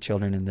thought the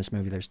children in this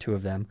movie, there's 2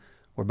 of them,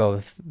 were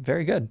both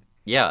very good.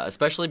 Yeah,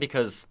 especially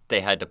because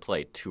they had to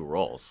play 2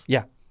 roles.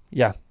 Yeah.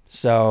 Yeah.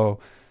 So,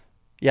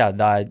 yeah,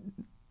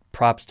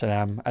 props to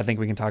them. I think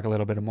we can talk a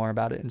little bit more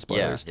about it in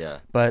spoilers. Yeah.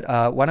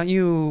 But why don't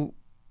you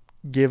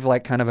give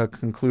like kind of a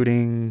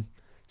concluding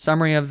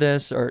summary of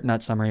this, or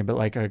not summary, but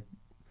like a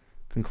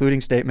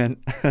concluding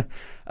statement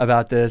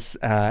about this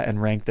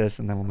and rank this,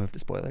 and then we'll move to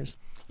spoilers.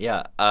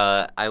 Yeah,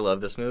 I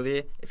love this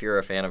movie. If you're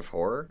a fan of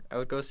horror, I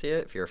would go see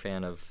it. If you're a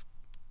fan of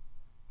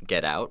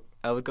Get Out,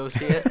 I would go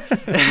see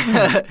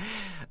it.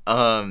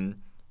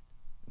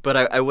 But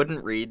I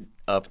wouldn't read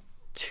up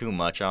too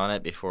much on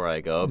it before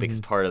I go,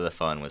 because part of the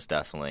fun was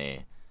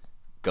definitely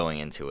going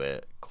into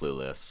it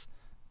clueless.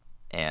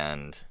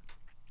 And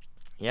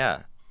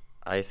yeah,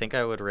 I think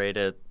I would rate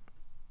it.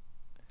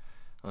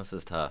 Well, this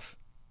is tough.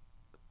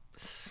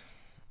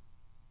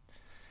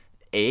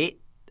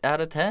 8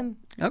 out of 10.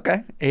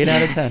 Okay, 8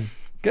 out of 10.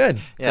 Good.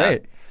 Yeah.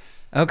 Great.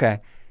 Okay.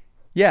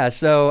 Yeah,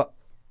 so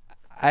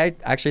I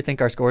actually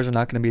think our scores are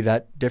not going to be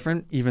that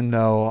different, even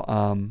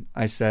though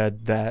I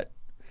said that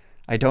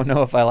I don't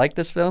know if I like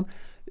this film.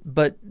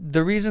 But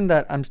the reason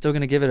that I'm still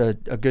going to give it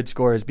a good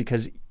score is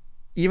because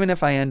even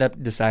if I end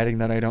up deciding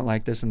that I don't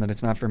like this and that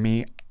it's not for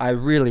me, I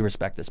really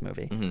respect this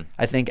movie.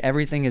 I think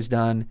everything is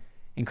done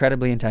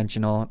incredibly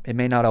intentional. It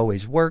may not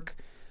always work,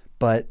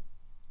 but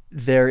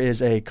there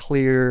is a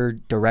clear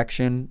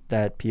direction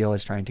that Peele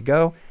is trying to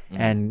go,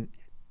 and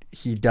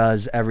he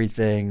does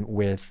everything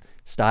with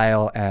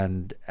style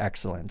and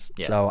excellence.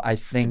 Yeah. So I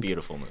think It's a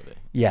beautiful movie.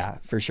 Yeah,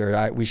 for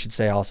sure. We should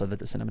say also that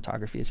the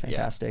cinematography is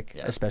fantastic,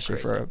 Yeah, especially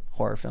for crazy. a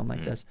horror film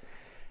like this.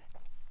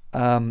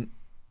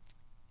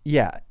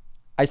 Yeah,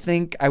 I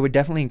think I would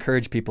definitely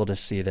encourage people to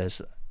see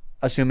this,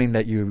 assuming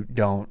that you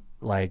don't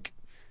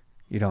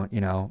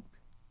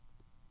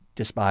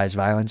despise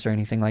violence or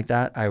anything like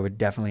that. I would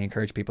definitely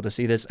encourage people to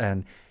see this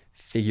and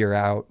figure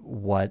out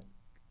what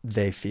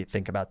they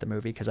think about the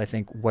movie, because I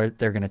think what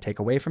they're going to take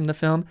away from the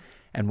film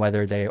and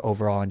whether they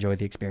overall enjoy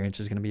the experience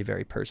is going to be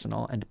very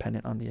personal and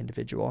dependent on the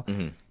individual.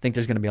 I think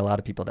there's going to be a lot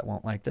of people that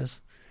won't like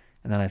this,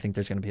 and then I think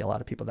there's going to be a lot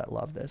of people that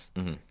love this.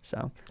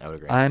 So I would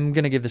agree. I'm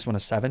going to give this one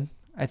a 7,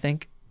 I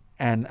think,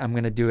 and I'm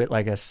going to do it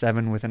like a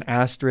 7 with an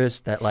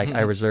asterisk that like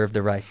I reserve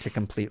the right to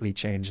completely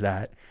change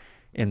that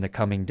in the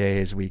coming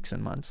days, weeks,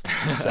 and months.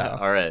 So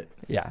All right.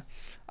 yeah.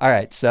 All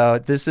right. So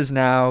this is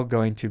now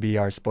going to be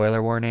our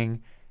spoiler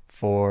warning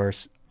for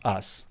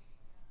Us.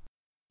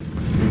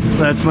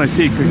 That's my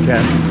secret,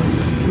 Cat.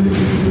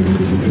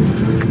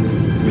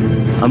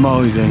 I'm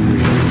always angry.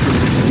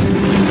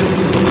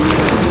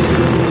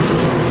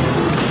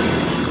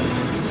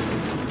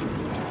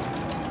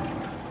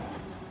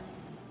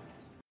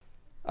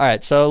 All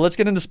right. So let's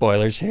get into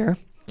spoilers here.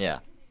 Yeah.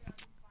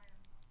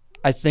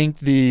 I think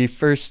the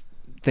first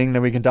thing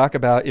that we can talk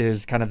about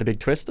is kind of the big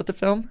twist of the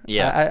film.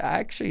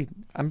 Yeah.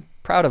 I'm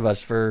proud of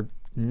us for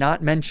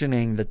not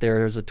mentioning that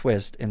there is a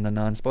twist in the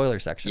non-spoiler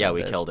section. Yeah, of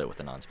we this. killed it with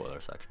the non-spoiler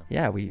section.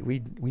 Yeah,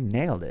 we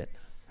nailed it.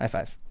 High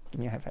five. Give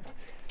me a high five.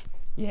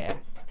 Yeah.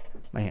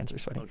 My hands are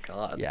sweating. Oh,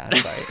 God. Yeah,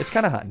 I'm sorry. It's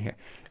kind of hot in here.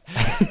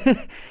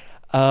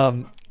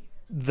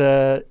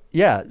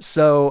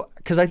 So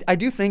because I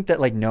do think that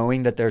like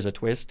knowing that there's a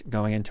twist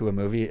going into a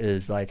movie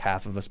is like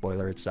half of a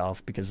spoiler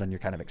itself, because then you're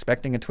kind of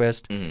expecting a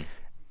twist.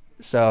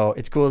 So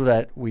it's cool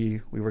that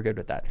we were good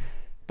with that.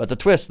 But the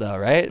twist though,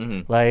 right?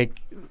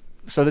 Like,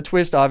 so the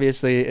twist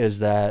obviously is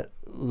that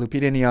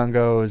Lupita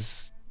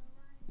Nyong'o's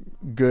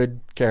good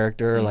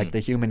character, like the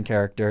human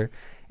character,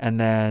 and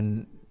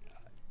then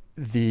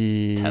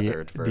the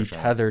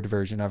tethered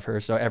version of her.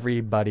 So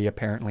everybody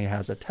apparently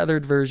has a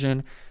tethered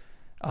version,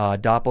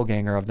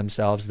 doppelganger of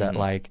themselves that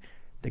like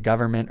the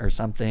government or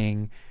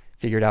something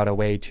figured out a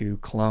way to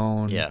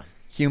clone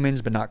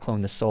humans but not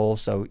clone the soul.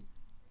 So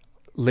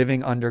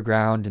living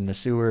underground in the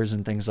sewers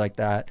and things like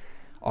that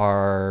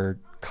are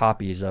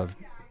copies of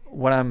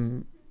what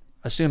I'm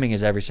assuming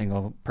is every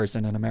single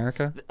person in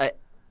America.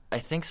 I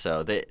think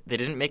so. They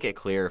didn't make it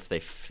clear if they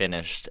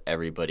finished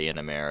everybody in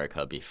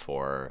America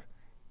before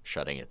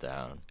shutting it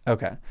down.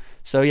 Okay.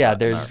 So yeah, I'm not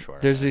there's sure.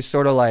 these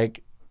sort of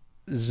like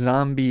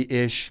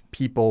zombie-ish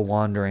people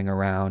wandering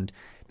around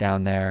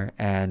down there,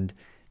 and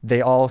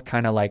they all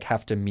kind of like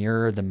have to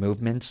mirror the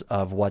movements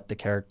of what the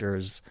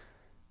characters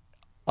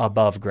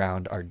above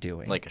ground are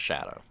doing. Like a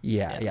shadow.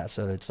 Yeah.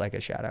 So it's like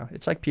a shadow.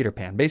 It's like Peter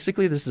Pan.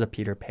 Basically, this is a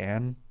Peter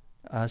Pan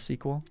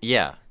sequel.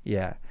 Yeah.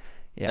 Yeah.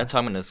 That's how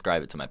I'm going to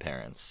describe it to my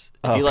parents.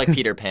 If you like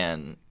Peter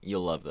Pan,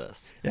 you'll love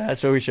this. Yeah,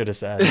 that's what we should have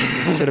said.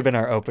 It should have been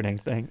our opening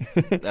thing.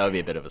 That would be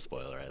a bit of a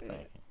spoiler, I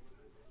think.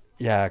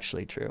 Yeah,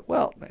 actually true.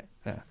 Well,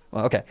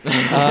 okay.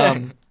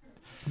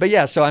 But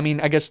yeah, so I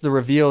mean, I guess the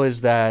reveal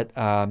is that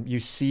you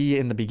see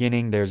in the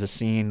beginning there's a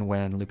scene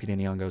when Lupita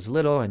Nyong'o's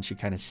little and she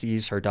kind of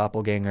sees her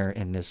doppelganger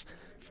in this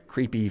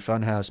creepy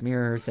funhouse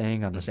mirror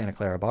thing on the Santa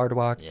Clara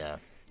Boardwalk. Yeah.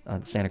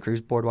 On Santa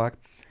Cruz Boardwalk.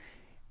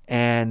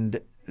 And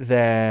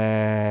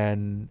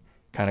then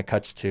kind of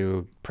cuts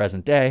to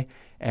present day,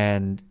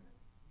 and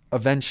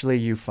eventually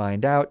you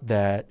find out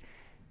that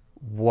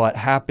what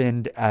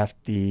happened at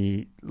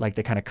they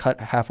kind of cut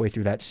halfway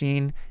through that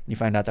scene, and you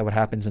find out that what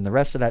happens in the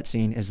rest of that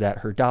scene is that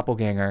her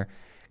doppelganger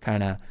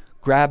kind of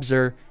grabs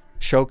her,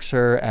 chokes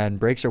her, and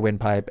breaks her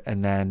windpipe,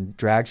 and then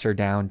drags her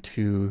down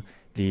to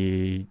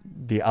the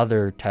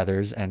other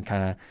tethers and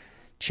kind of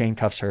chain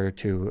cuffs her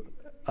to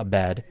a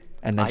bed.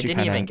 And then I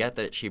didn't even get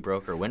that she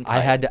broke her windpipe.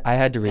 I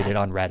had to read it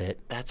on Reddit.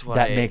 That's why.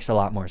 That makes a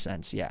lot more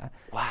sense. Yeah.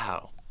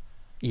 Wow.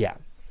 Yeah.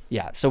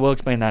 Yeah. So we'll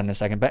explain that in a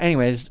second. But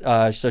anyways,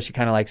 so she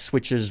kind of like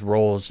switches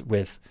roles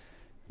with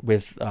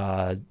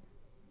the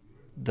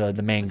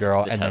main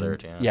girl, the and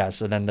tethered, then yeah.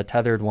 so then the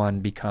tethered one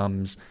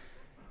becomes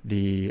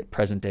the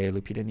present day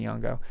Lupita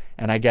Nyong'o,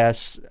 and I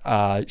guess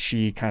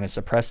she kind of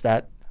suppressed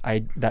that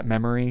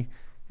memory.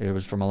 It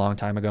was from a long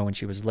time ago when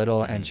she was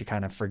little, and she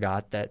kind of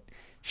forgot that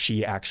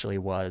she actually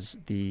was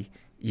the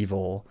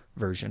evil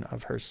version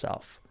of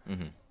herself.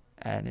 Mm-hmm.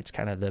 And it's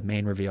kind of the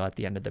main reveal at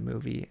the end of the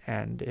movie.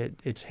 And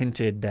it's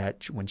hinted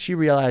that when she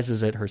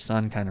realizes it, her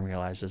son kind of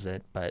realizes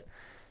it, but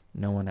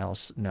no one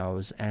else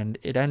knows. And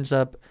it ends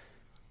up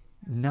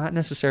not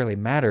necessarily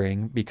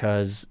mattering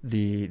because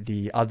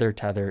the other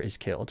tether is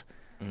killed.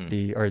 Mm-hmm.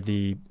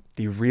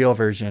 The real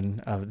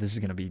version of this is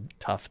going to be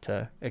tough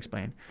to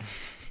explain.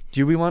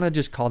 Do we want to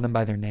just call them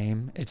by their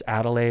name? It's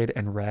Adelaide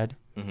and Red.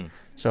 Mm-hmm.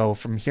 So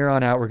from here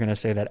on out, we're going to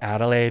say that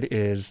Adelaide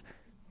is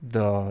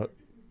the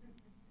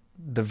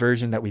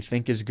version that we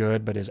think is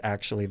good, but is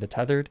actually the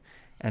tethered.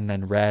 And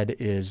then Red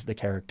is the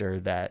character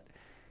that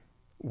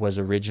was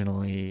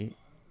originally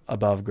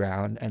above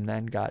ground and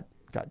then got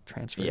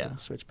transferred and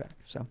switched back.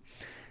 So,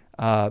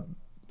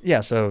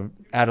 so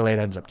Adelaide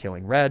ends up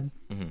killing Red,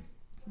 mm-hmm.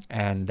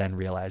 and then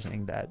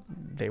realizing that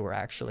they were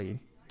actually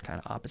kind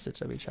of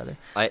opposites of each other.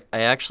 I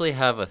actually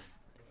have a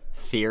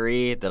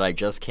theory that I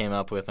just came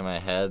up with in my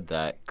head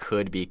that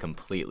could be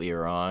completely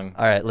wrong.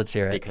 All right, let's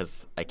hear it.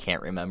 Because I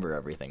can't remember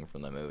everything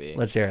from the movie.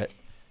 Let's hear it.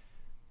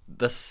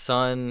 The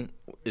son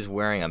is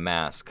wearing a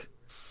mask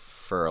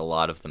for a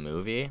lot of the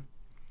movie.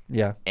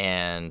 Yeah.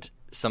 And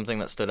something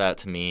that stood out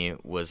to me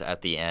was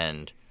at the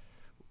end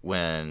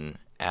when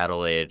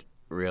Adelaide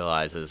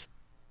realizes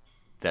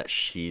that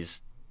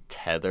she's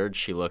tethered.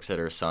 She looks at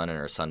her son and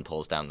her son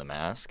pulls down the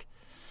mask.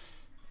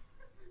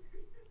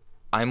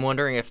 I'm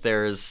wondering if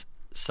there's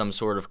some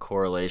sort of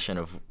correlation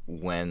of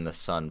when the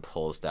son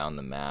pulls down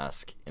the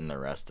mask in the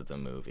rest of the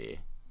movie.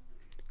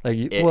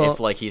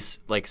 If he's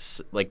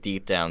like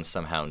deep down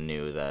somehow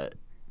knew that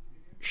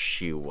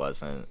she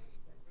wasn't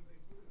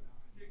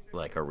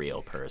like a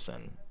real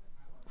person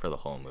for the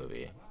whole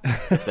movie.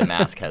 If the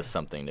mask has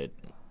something to,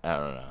 I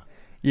don't know.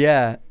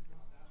 Yeah.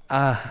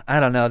 I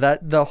don't know.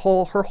 That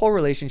her whole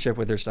relationship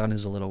with her son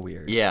is a little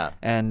weird. Yeah.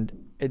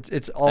 And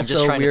it's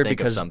also weird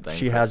because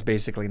she has has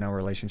basically no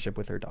relationship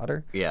with her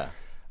daughter. Yeah.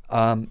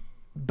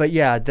 But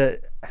yeah,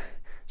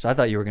 so I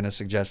thought you were going to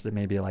suggest that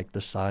maybe like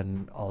the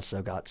son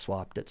also got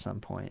swapped at some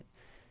point,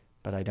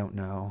 but I don't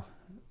know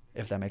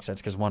if that makes sense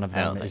because one of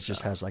them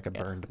has like a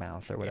burned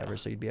mouth or whatever,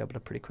 so you'd be able to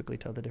pretty quickly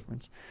tell the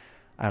difference.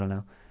 I don't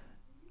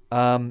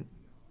know.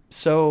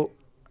 So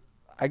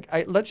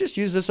I let's just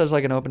use this as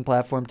like an open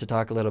platform to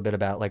talk a little bit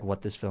about like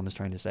what this film is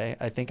trying to say.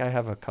 I think I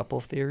have a couple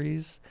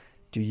theories.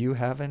 Do you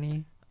have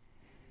any?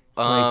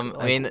 I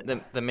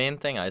mean, the main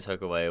thing I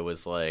took away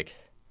was like,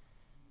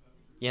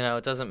 you know,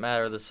 it doesn't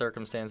matter the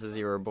circumstances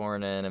you were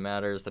born in. It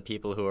matters the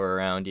people who are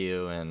around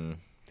you and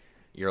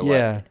your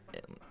life,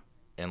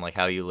 and like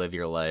how you live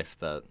your life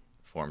that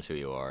forms who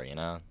you are. You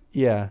know?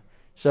 Yeah.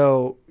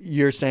 So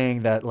you're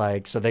saying that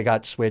like, so they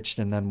got switched,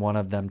 and then one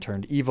of them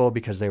turned evil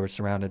because they were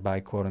surrounded by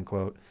quote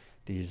unquote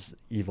these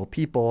evil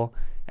people,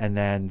 and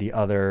then the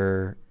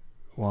other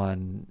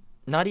one.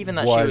 Not even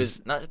that she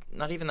was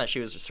not even that she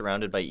was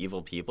surrounded by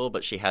evil people,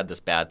 but she had this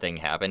bad thing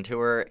happen to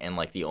her, and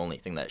like the only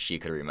thing that she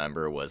could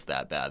remember was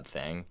that bad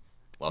thing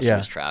while she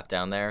was trapped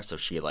down there. So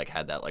she like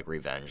had that like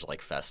revenge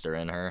like fester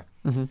in her,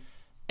 mm-hmm.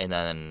 and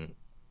then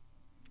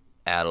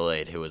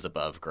Adelaide, who was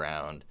above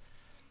ground,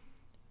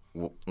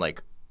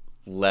 like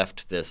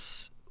left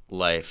this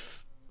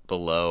life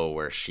below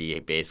where she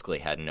basically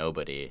had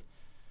nobody,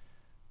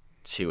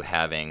 to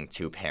having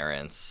two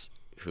parents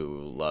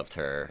who loved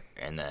her,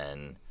 and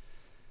then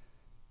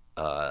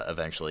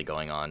eventually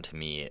going on to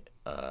meet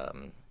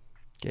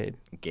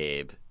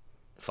Gabe,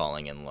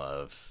 falling in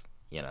love,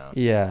 you know.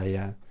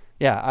 Yeah.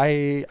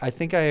 I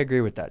think I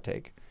agree with that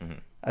take. Mm-hmm.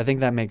 I think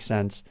that makes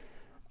sense.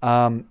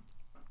 I'm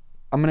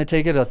going to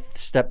take it a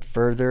step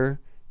further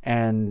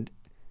and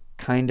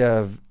kind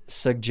of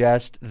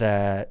suggest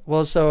that.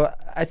 Well, so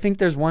I think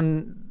there's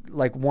one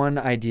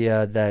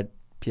idea that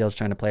PL's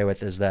trying to play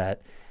with is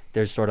that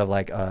there's sort of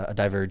like a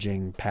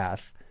diverging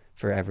path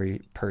for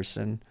every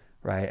person,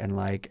 right? And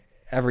like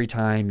every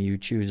time you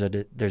choose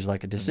there's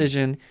like a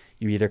decision,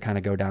 you either kind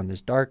of go down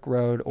this dark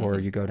road or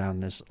you go down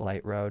this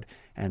light road,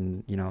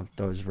 and you know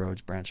those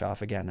roads branch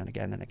off again and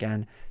again and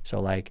again.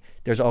 So like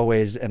there's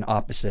always an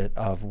opposite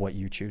of what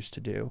you choose to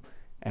do,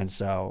 and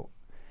so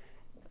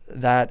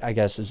that I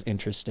guess is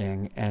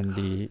interesting.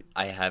 And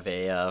I have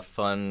a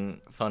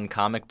fun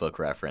comic book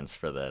reference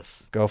for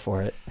this. Go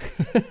for it.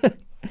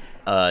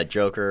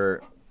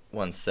 Joker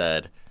once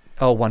said,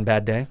 "Oh, one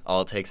bad day."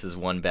 All it takes is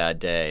one bad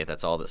day.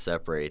 That's all that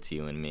separates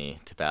you and me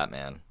to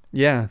Batman.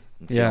 Yeah.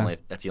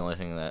 That's the only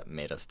thing that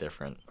made us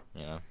different,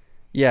 you know?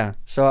 Yeah.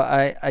 So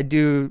I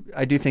do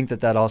think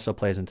that also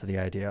plays into the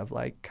idea of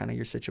like kind of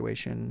your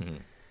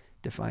situation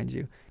defines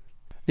you.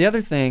 The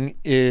other thing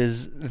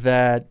is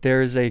that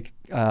there's the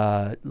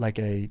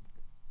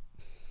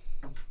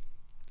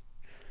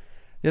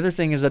other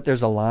thing is that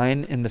there's a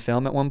line in the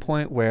film at one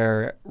point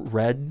where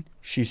Red,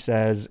 she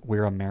says,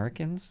 "We're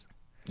Americans."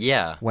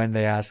 Yeah. When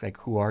they ask like,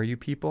 "Who are you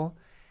people?"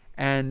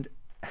 And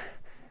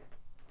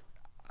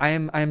I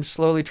am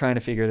slowly trying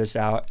to figure this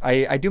out.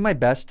 I do my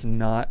best to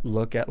not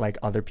look at like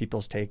other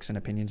people's takes and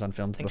opinions on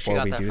films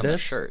before we do this. I think she got that from the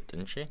shirt,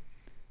 didn't she?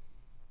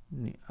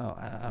 Oh,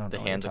 I don't know. The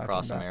Hands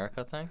Across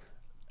America thing?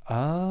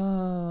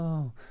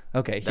 Oh.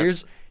 Okay,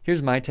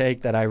 here's my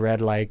take that I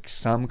read like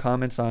some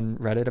comments on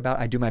Reddit about.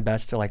 I do my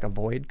best to like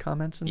avoid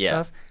comments and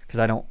stuff because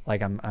I don't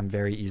like I'm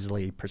very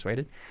easily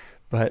persuaded.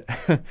 But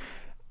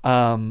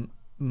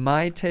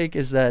my take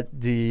is that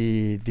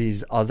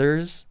these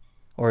others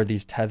or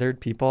these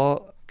tethered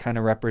people kind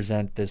of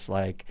represent this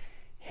like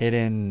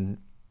hidden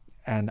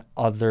and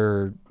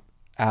other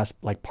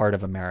like part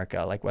of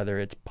America, like whether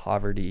it's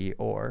poverty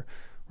or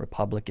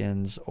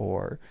Republicans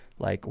or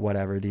like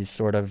whatever, these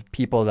sort of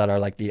people that are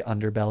like the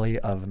underbelly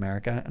of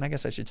America. And I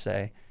guess I should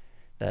say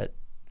that,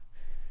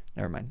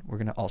 never mind, we're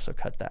going to also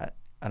cut that.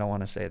 I don't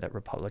want to say that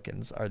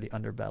Republicans are the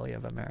underbelly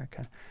of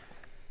America.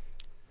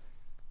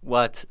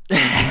 What?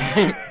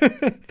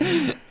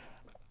 I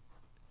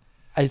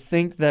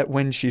think that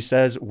when she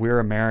says we're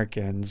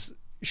Americans,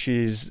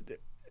 she's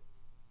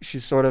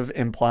sort of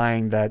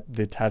implying that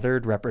the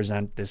tethered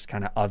represent this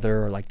kind of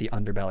other, or like the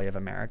underbelly of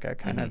America,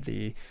 kind of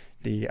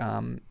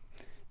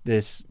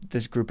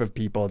this group of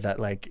people that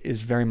like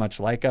is very much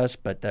like us,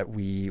 but that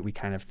we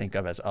kind of think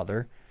of as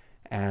other.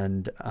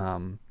 And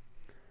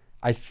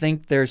I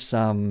think there's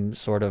some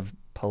sort of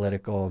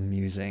political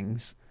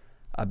musings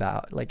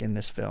about like in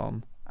this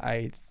film.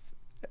 I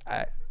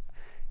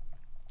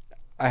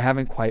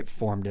haven't quite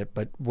formed it,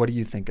 but what do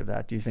you think of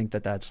that? Do you think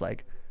that that's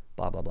like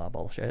blah blah blah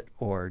bullshit,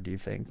 or do you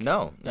think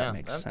that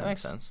makes sense? That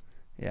makes sense.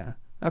 Yeah.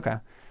 Okay.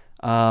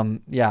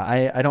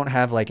 I don't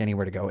have like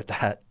anywhere to go with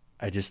that.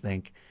 I just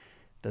think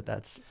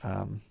that's.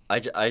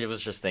 I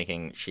was just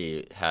thinking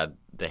she had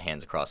the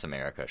Hands Across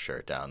America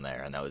shirt down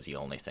there, and that was the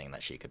only thing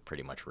that she could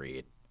pretty much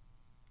read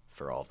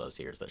for all of those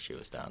years that she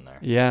was down there.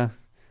 Yeah.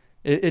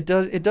 It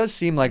does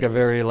seem like a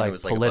very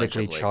like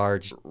politically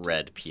charged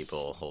red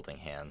people holding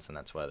hands, and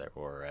that's why they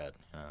wore red.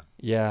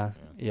 Yeah.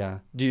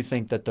 Do you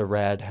think that the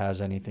red has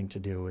anything to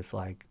do with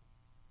like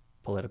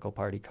political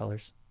party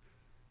colors?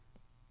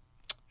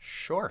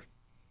 Sure.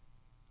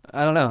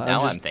 I don't know.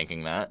 I'm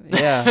thinking that.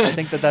 Yeah, I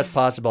think that's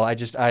possible.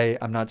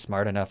 I'm not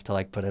smart enough to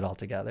like put it all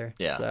together.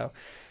 Yeah. So,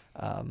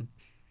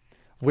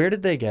 where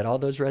did they get all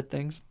those red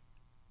things?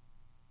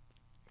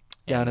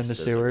 Down in the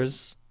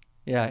sewers.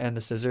 Yeah, and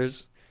the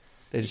scissors.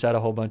 They just had a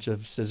whole bunch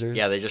of scissors.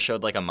 Yeah, they just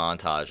showed like a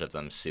montage of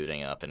them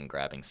suiting up and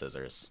grabbing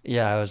scissors.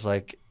 Yeah, I was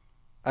like,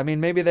 I mean,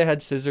 maybe they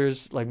had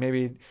scissors. Like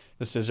maybe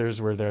the scissors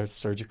were their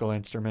surgical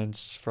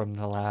instruments from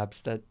the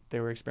labs that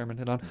they were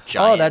experimented on.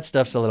 That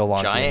stuff's a little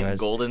wonky. Giant anyways.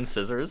 Golden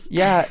scissors?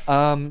 Yeah.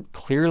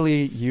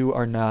 Clearly, you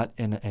are not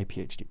in a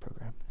PhD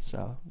program.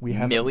 So we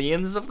have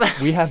millions of them?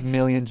 We have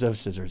millions of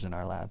scissors in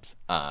our labs.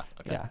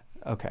 Okay. Yeah,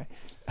 okay.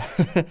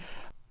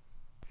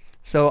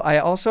 So I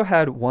also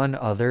had one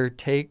other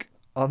take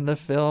on the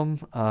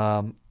film,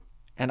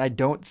 and I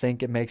don't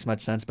think it makes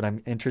much sense, but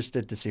I'm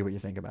interested to see what you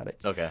think about it.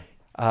 Okay.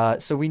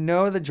 So we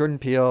know that Jordan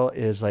Peele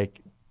is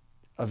like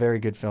a very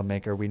good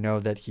filmmaker. We know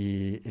that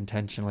he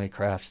intentionally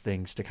crafts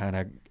things to kind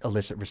of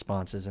elicit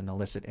responses and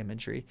elicit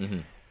imagery. Mm-hmm.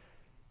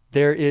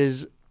 There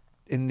is,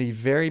 in the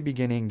very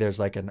beginning, there's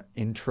like an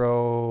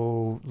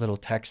intro little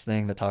text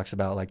thing that talks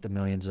about like the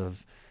millions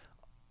of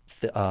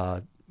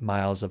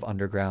miles of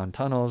underground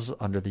tunnels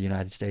under the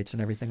United States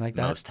and everything like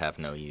that. Most have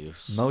no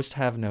use.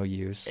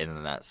 And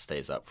then that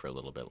stays up for a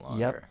little bit longer.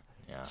 Yep.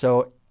 Yeah.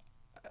 So,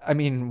 I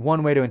mean,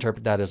 one way to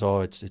interpret that is,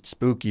 it's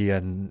spooky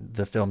and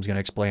the film's going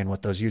to explain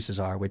what those uses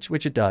are,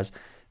 which it does.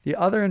 The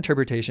other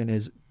interpretation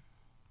is,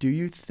 do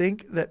you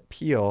think that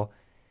Peele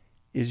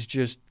is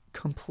just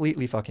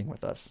completely fucking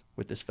with us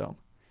with this film?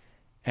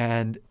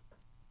 And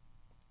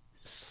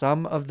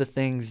some of the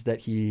things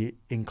that he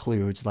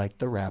includes, like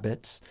the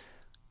rabbits,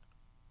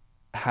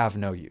 have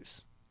no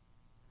use.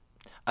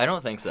 I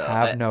don't think so.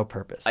 Have no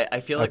purpose.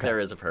 I feel like there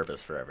is a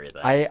purpose for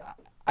everything.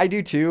 I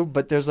do too,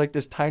 but there's like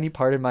this tiny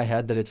part in my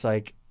head that it's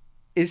like,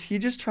 is he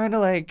just trying to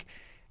like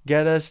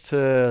get us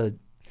to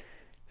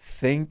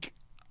think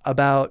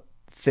about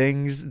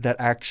things that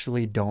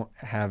actually don't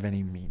have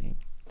any meaning?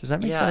 Does that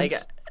make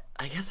sense?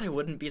 I guess I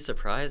wouldn't be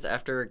surprised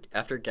after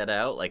Get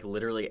Out. Like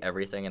literally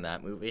everything in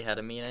that movie had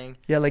a meaning.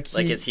 Yeah, like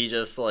is he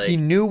just like he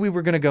knew we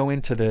were going to go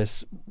into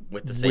this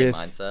with the same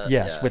mindset?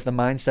 Yes, Yeah. with the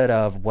mindset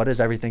of what does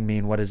everything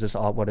mean? What is this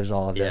all? What is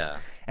all of this? Yeah.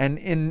 And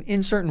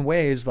in certain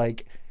ways,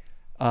 like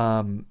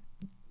artists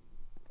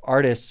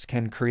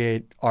can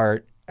create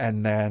art,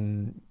 and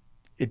then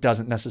it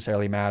doesn't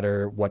necessarily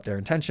matter what their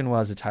intention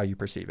was. It's how you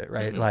perceive it,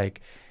 right? Mm-hmm. Like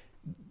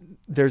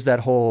there's that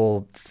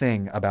whole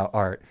thing about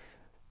art.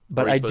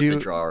 But Are we supposed to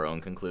draw our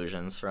own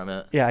conclusions from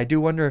it? Yeah, I do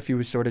wonder if he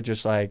was sort of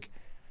just like,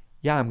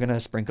 yeah, I'm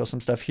gonna sprinkle some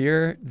stuff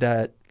here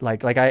that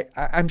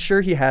I'm sure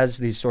he has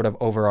these sort of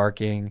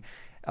overarching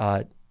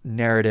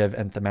narrative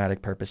and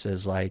thematic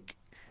purposes, like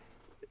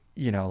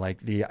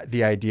like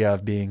the idea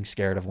of being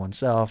scared of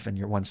oneself and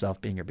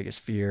oneself being your biggest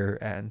fear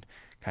and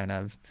kind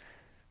of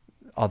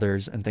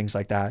others and things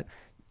like that.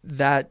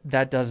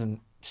 That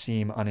doesn't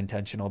seem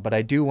unintentional, but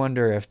I do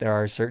wonder if there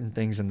are certain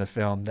things in the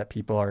film that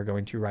people are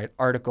going to write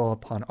article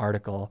upon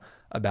article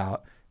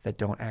about that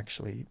don't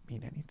actually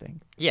mean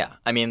anything. Yeah,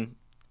 I mean,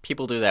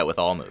 people do that with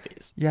all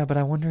movies. Yeah, but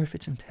I wonder if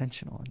it's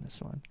intentional in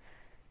this one.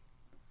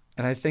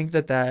 And I think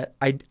that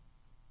I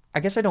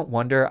guess I don't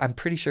wonder. I'm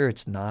pretty sure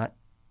it's not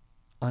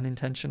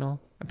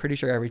unintentional. I'm pretty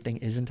sure everything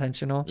is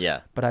intentional.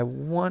 Yeah. But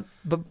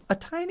a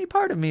tiny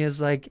part of me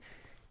is like,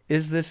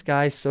 is this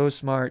guy so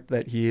smart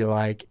that he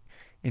like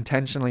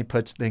intentionally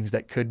puts things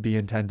that could be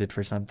intended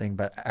for something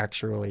but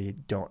actually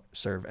don't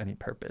serve any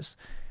purpose,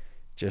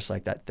 just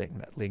like that thing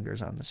that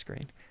lingers on the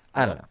screen?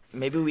 I don't know.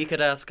 Maybe we could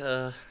ask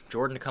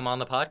Jordan to come on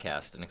the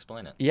podcast and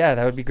explain it. Yeah,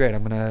 that would be great.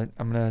 I'm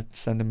gonna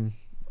send him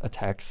a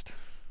text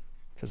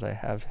because I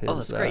have his. Oh,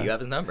 that's great. You have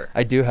his number.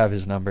 I do have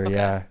his number. Okay.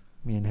 Yeah,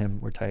 me and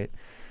him, we're tight.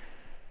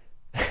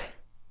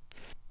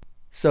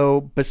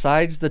 So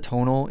besides the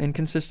tonal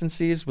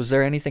inconsistencies, was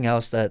there anything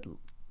else that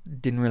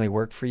didn't really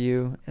work for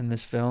you in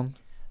this film?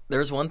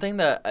 There's one thing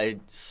that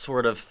I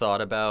sort of thought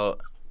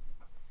about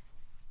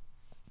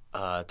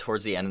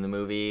towards the end of the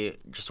movie,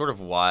 just sort of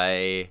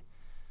why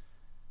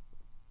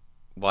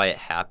it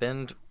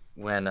happened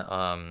when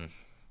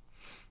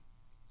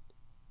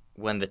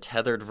the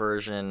tethered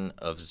version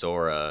of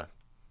Zora's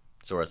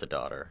the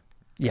daughter.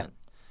 Yeah.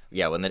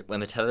 Yeah, when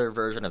the tethered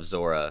version of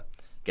Zora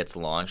gets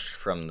launched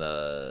from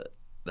the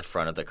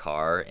front of the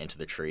car into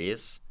the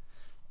trees,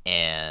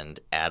 and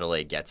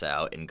Adelaide gets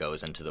out and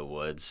goes into the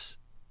woods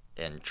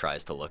and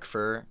tries to look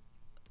for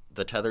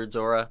the tethered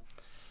Zora.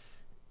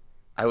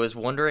 I was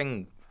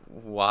wondering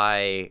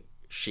why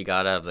she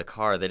got out of the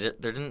car. There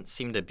didn't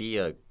seem to be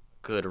a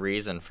good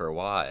reason for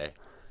why.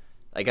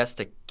 I guess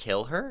to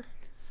kill her?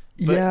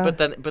 Yeah.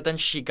 But then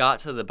she got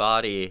to the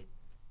body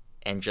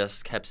and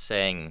just kept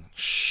saying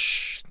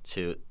shh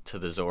to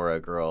the Zora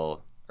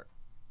girl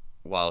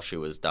while she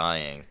was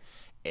dying.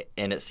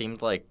 And it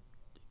seemed like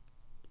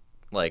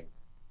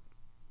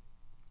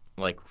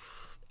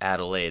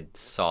Adelaide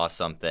saw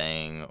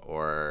something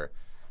or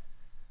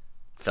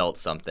felt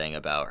something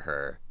about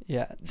her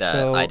that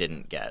I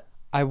didn't get.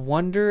 I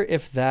wonder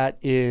if that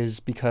is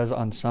because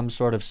on some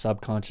sort of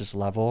subconscious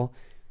level,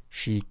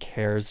 she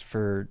cares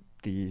for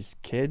these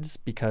kids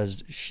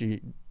because she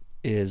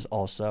is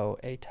also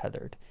a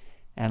tethered.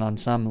 And on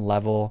some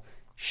level,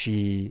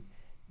 she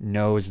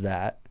knows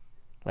that,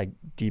 like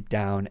deep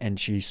down, and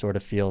she sort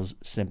of feels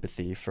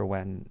sympathy for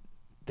when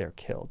they're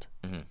killed.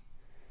 Mm-hmm.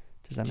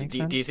 Does that make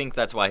sense? Do you think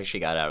that's why she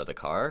got out of the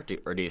car?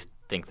 Or do you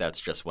think that's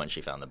just when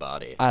she found the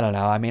body? I don't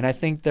know. I mean, I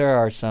think there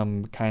are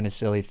some kind of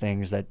silly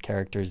things that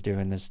characters do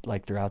in this,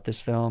 like throughout this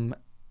film,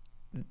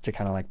 to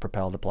kind of like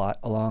propel the plot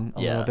along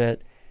a little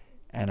bit.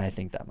 And I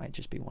think that might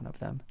just be one of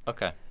them.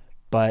 Okay.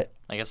 But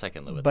I guess I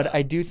can live with that. But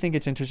I do think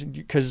it's interesting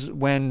because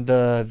when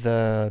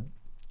the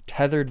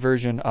tethered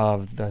version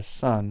of the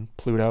sun,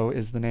 Pluto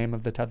is the name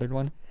of the tethered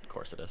one. Of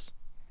course it is.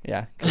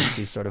 Yeah, because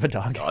he's sort of a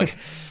dog.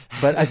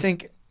 But I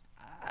think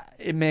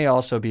it may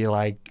also be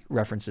like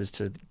references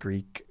to the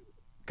Greek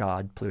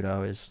god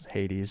Pluto is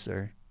Hades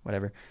or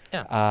whatever.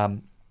 Yeah.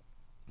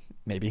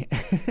 Maybe.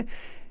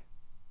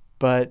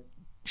 But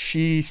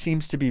she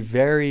seems to be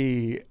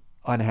very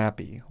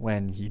unhappy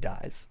when he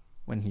dies,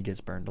 when he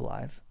gets burned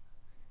alive.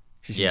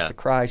 She seems to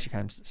cry. She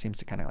kind of seems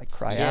to kind of like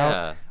cry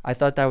out. I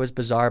thought that was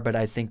bizarre, but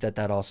I think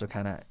that also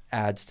kind of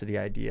adds to the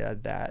idea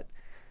that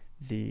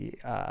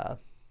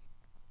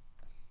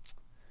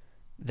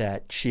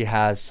that she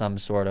has some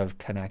sort of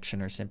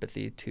connection or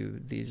sympathy to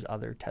these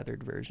other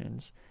tethered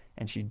versions,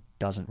 and she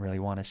doesn't really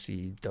want to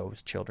see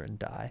those children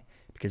die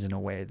because in a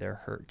way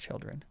they're her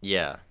children.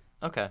 Yeah.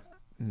 Okay.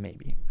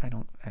 Maybe. I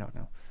don't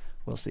know.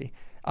 We'll see.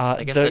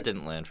 I guess that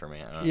didn't land for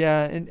me.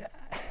 Yeah, and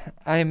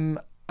I'm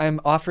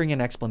offering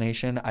an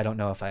explanation. I don't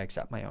know if I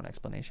accept my own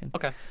explanation.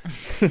 Okay.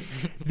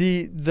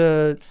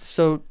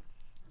 So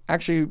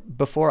actually,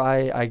 before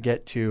I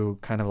get to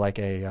kind of like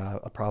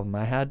a problem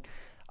I had,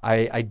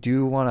 I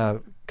do want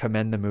to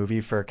commend the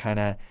movie for kind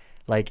of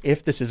like,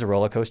 if this is a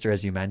roller coaster,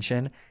 as you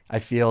mentioned, I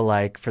feel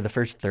like for the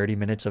first 30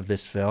 minutes of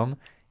this film,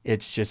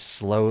 it's just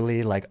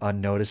slowly, like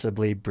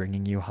unnoticeably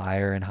bringing you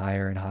higher and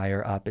higher and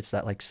higher up. It's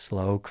that like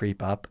slow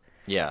creep up.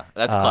 Yeah,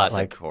 that's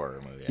classic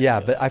horror movie. Yeah,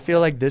 but I feel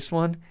like this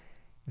one,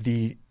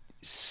 the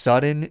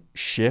sudden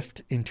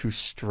shift into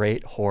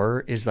straight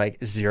horror is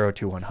like 0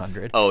 to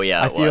 100. Oh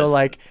yeah, I feel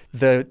like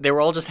they were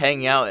all just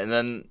hanging out, and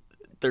then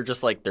they're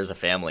just like, "There's a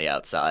family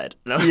outside."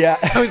 Yeah.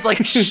 I was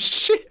like,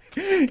 "Shit."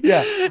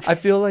 Yeah, I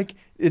feel like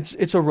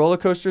it's a roller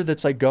coaster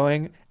that's like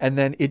going, and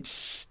then it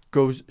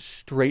goes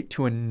straight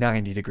to a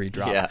 90-degree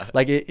drop. Yeah.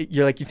 Like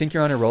you think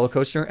you're on a roller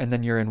coaster, and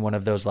then you're in one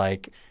of those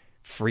like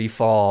free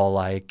fall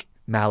like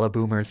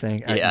Maliboomer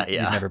thing. Yeah, You've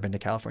yeah. never been to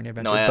California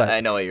Adventure, No, but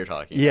I know what you're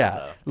talking about. yeah,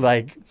 Though.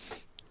 like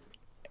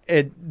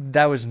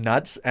that was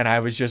nuts, and I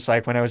was just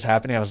like, when it was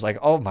happening, I was like,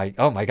 oh my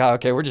god,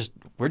 okay, we're just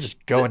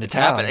going to It's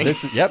town. happening.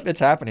 It's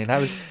happening.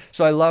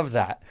 So I love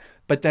that.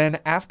 But then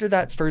after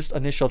that first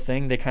initial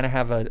thing, they kind of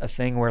have a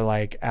thing where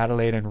like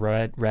Adelaide and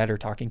Red are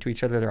talking to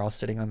each other. They're all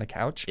sitting on the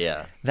couch.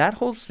 Yeah. That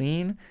whole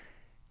scene,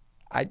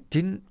 I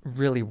didn't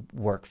really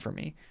work for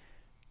me,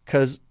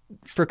 because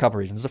for a couple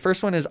reasons. The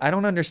first one is I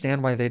don't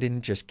understand why they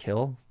didn't just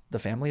kill the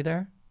family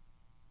there.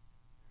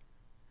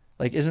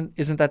 Like, isn't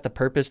that the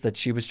purpose, that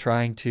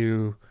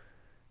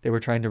they were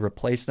trying to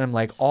replace them?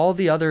 Like all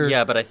the other.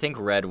 Yeah, but I think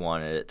Red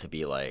wanted it to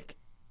be like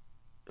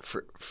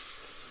for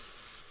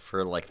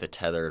like the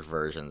tethered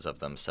versions of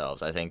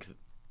themselves. I think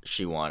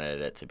she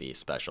wanted it to be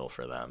special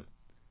for them.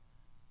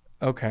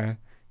 Okay.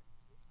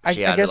 I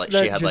guess she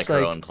had just like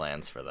her own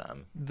plans for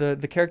them.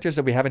 The characters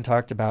that we haven't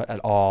talked about at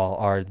all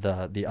are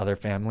the other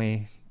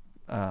family.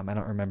 I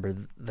don't remember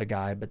the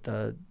guy, but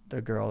the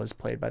girl is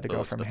played by the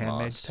girl from Elizabeth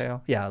Handmaid's Moss.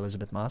 Tale. Yeah,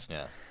 Elizabeth Moss.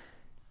 Yeah.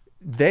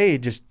 They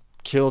just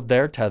killed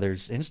their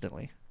tethers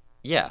instantly.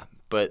 Yeah,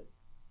 but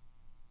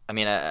I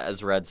mean,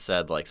 as Red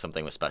said, like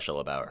something was special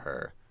about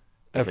her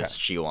because Okay.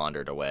 she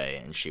wandered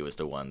away and she was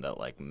the one that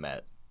like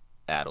met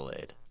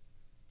Adelaide.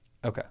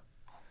 Okay.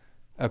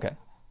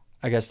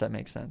 I guess that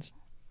makes sense.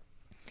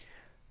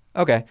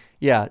 Okay.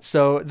 Yeah.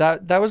 So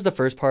that was the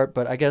first part,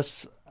 but I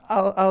guess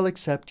I'll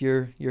accept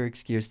your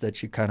excuse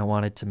that you kind of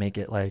wanted to make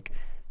it like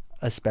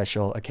a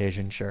special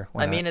occasion. Sure.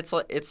 Why I not? mean, it's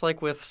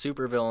like with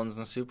supervillains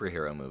and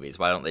superhero movies.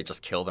 Why don't they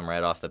just kill them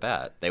right off the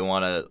bat? They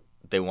want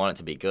it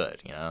to be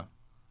good, you know?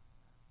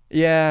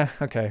 Yeah.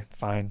 Okay.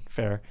 Fine.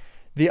 Fair.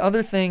 The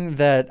other thing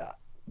that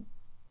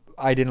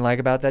I didn't like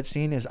about that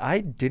scene is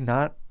I did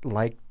not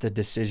like the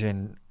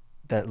decision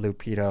that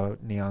Lupita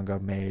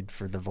Nyong'o made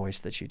for the voice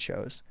that she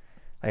chose.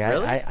 Like,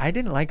 Really? I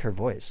didn't like her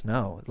voice.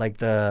 No, like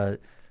the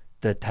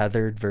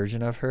tethered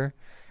version of her.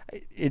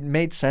 It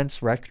made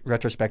sense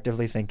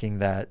retrospectively, thinking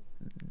that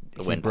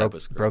The he windpipe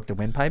was great. broke the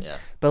windpipe. Yeah.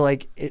 But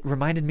like it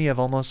reminded me of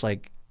almost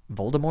like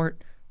Voldemort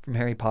from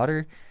Harry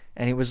Potter,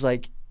 and it was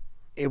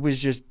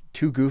just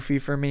too goofy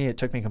for me. It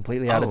took me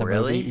completely out of the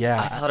really? movie.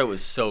 Yeah. I thought it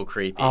was so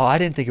creepy. Oh, I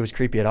didn't think it was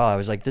creepy at all. I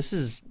was like,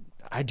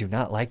 I do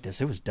not like this.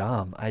 It was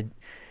dumb.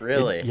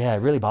 Really?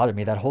 It really bothered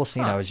me. That whole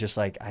scene, I was just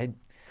like,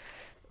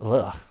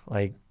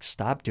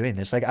 stop doing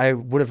this. Like, I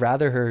would have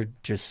rather her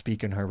just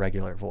speak in her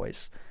regular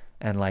voice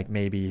and like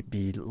maybe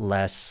be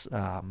less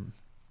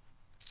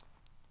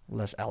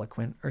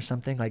eloquent or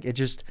something. Like it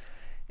just,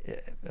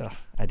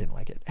 I didn't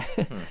like it.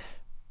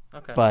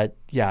 Okay. But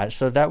yeah,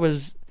 so that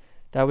was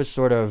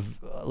sort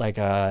of like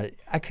I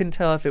couldn't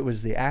tell if it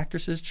was the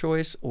actress's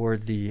choice or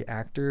the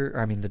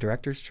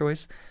director's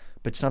choice,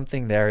 but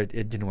something there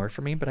it didn't work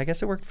for me. But I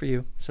guess it worked for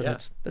you, so Yeah.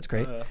 that's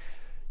great.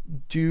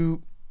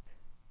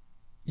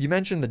 You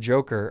mentioned the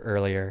Joker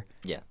earlier,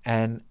 Yeah.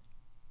 and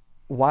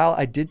while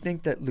I did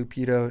think that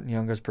Lupita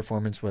Nyong'o's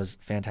performance was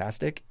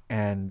fantastic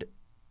and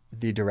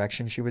the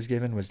direction she was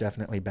given was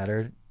definitely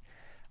better,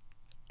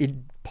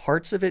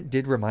 parts of it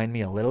did remind me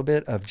a little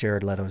bit of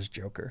Jared Leto's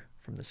Joker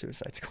from the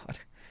Suicide Squad.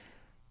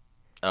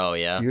 Oh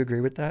yeah. Do you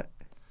agree with that?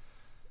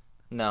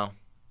 No.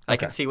 I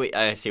Okay. see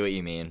what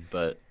you mean,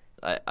 but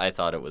I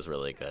thought it was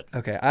really good.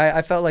 Okay.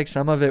 I felt like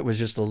some of it was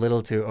just a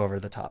little too over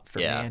the top for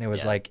Yeah, me, and it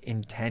was yeah. like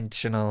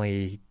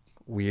intentionally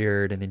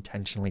weird and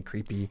intentionally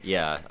creepy.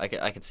 Yeah, I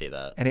could see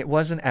that. And it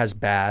wasn't as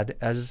bad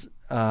as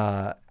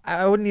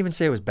I wouldn't even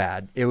say it was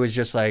bad. It was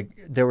just like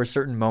there were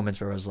certain moments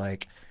where it was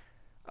like,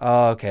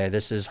 oh, okay,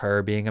 this is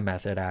her being a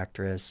method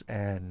actress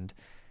and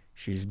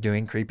she's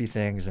doing creepy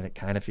things, and it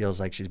kind of feels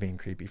like she's being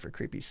creepy for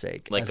creepy's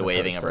sake. Like as the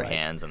waving opposed of to, her like-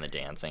 hands and the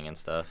dancing and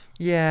stuff.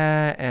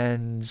 Yeah,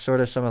 and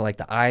sort of some of like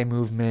the eye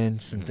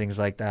movements Mm-hmm. and things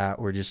like that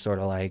were just sort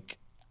of like,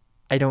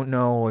 I don't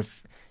know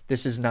if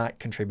this is not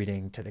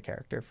contributing to the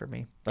character for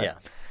me. But Yeah.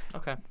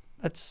 Okay.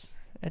 it's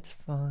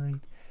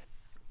fine.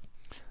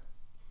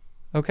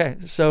 Okay,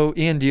 so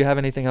Ian, do you have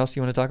anything else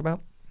you want to talk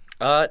about?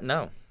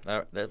 No.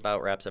 That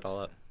about wraps it all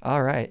up.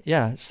 All right,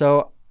 yeah.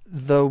 So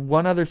the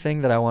one other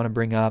thing that I want to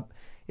bring up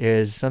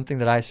is something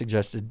that I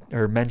suggested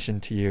or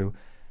mentioned to you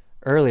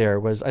earlier.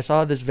 Was I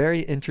saw this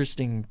very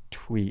interesting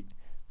tweet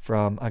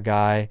from a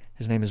guy.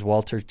 His name is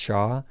Walter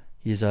Chaw.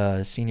 He's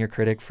a senior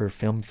critic for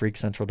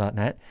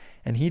FilmFreakCentral.net,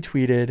 and he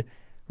tweeted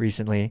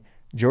recently,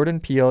 Jordan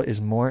Peele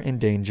is more in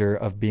danger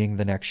of being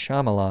the next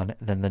Shyamalan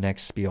than the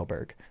next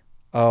Spielberg.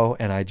 Oh,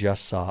 and I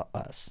just saw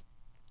Us.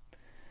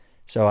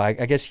 So I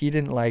guess he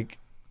didn't like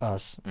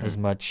Us as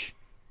much.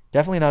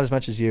 Definitely not as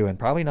much as you, and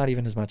probably not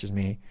even as much as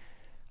me.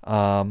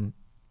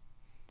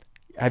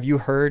 Have you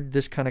heard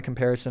this kind of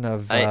comparison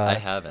of? I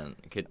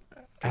haven't. Could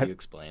you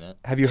explain it?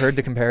 Have you heard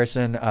the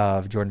comparison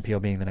of Jordan Peele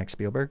being the next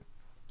Spielberg?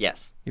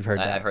 Yes. You've heard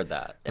that? I've heard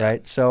that. Yeah.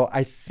 Right? So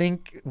I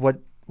think what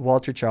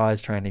Walter Chaw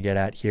is trying to get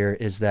at here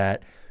is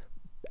that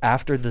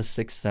after The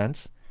Sixth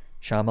Sense,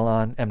 M.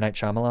 Night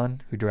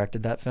Shyamalan, who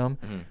directed that film,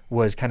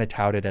 was kind of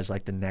touted as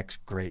like the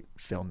next great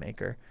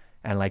filmmaker.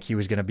 And like he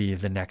was going to be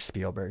the next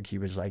Spielberg. He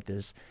was like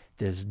this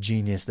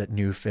genius that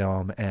knew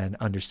film and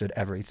understood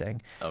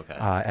everything. Okay.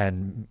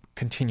 And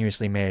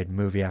continuously made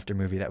movie after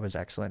movie that was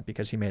excellent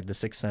because he made The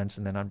Sixth Sense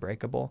and then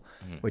Unbreakable,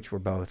 which were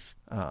both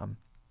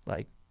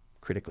like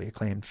critically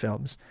acclaimed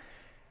films.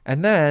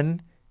 And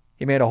then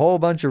he made a whole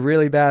bunch of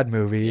really bad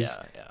movies.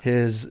 Yeah.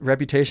 His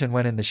reputation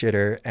went in the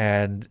shitter,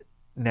 and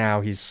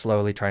now he's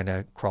slowly trying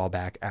to crawl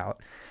back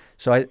out.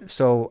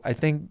 So I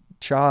think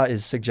Chaw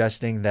is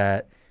suggesting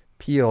that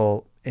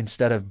Peele,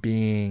 instead of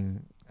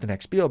being the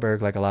next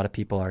Spielberg, like a lot of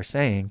people are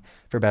saying,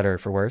 for better or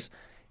for worse,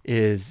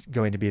 is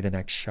going to be the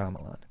next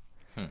Shyamalan.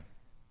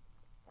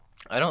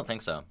 I don't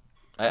think so.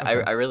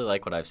 I really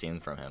like what I've seen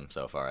from him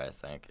so far, I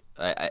think.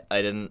 I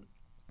didn't...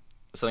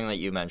 Something that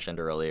you mentioned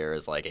earlier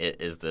is like,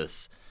 is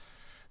this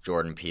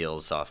Jordan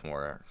Peele's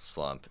sophomore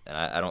slump? And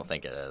I don't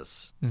think it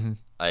is. Mm-hmm.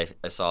 I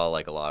saw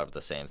like a lot of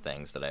the same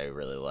things that I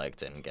really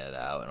liked in Get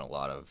Out and a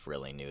lot of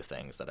really new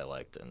things that I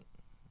liked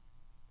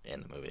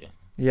in the movie.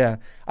 Yeah,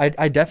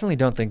 I definitely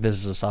don't think this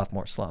is a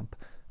sophomore slump.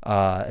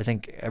 I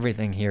think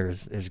everything here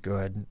is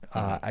good.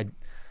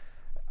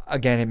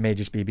 Again, it may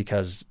just be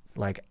because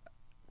like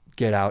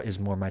Get Out is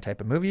more my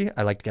type of movie.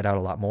 I liked Get Out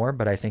a lot more,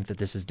 but I think that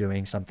this is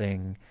doing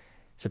something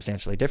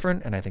substantially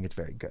different, and I think it's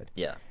very good.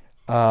 Yeah.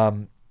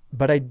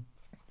 But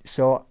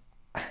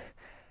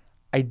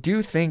I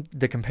do think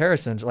the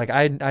comparisons, like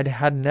I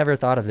had never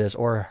thought of this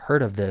or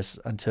heard of this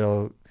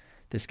until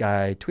this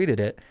guy tweeted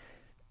it.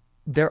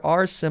 There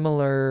are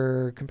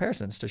similar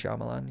comparisons to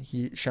Shyamalan.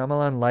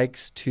 Shyamalan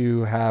likes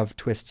to have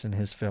twists in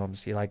his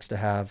films. He likes to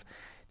have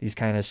these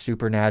kind of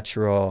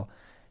supernatural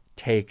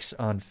takes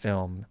on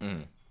film.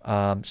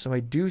 So I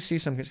do see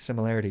some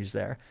similarities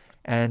there.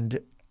 And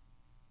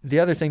the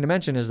other thing to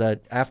mention is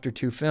that after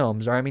two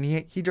films, or I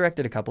mean, he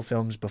directed a couple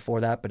films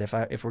before that, but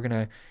if we're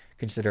gonna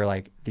consider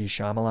like these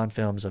Shyamalan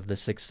films of The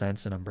Sixth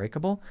Sense and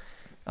Unbreakable,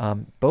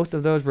 both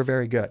of those were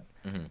very good.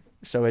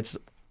 So it's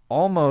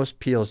almost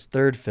Peele's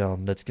third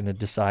film that's going to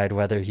decide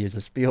whether he's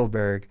a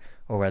Spielberg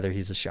or whether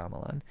he's a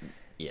Shyamalan.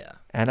 Yeah.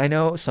 And I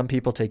know some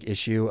people take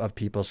issue of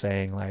people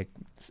saying like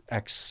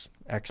X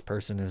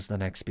person is the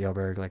next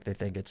Spielberg, like they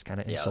think it's kind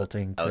of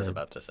insulting. I was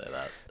about to say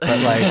that. But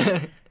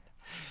like,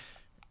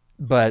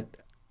 but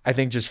I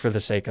think just for the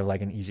sake of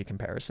like an easy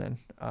comparison,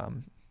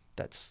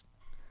 that's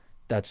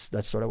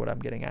sort of what I'm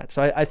getting at.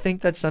 So I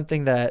think that's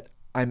something that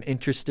I'm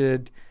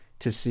interested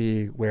to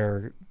see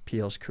where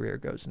Peele's career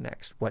goes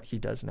next, what he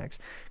does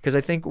next. Because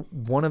I think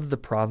one of the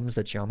problems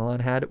that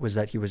Shyamalan had was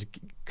that he was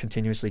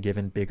continuously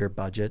given bigger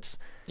budgets,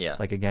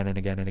 like again and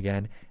again and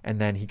again. And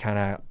then he kind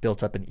of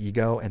built up an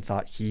ego and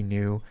thought he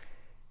knew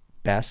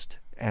best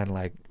and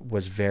like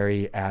was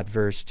very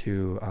adverse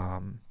to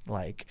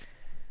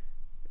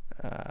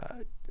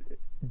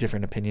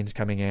different opinions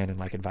coming in and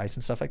like advice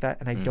and stuff like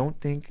that. And I don't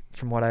think,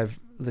 from what I've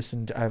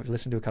listened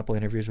to a couple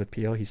interviews with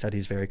Peele, he said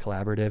he's very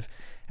collaborative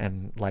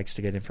and likes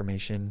to get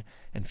information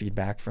and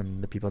feedback from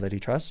the people that he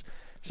trusts.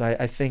 So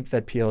I think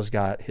that Peele's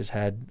got his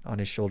head on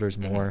his shoulders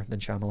more than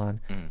Shyamalan,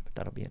 but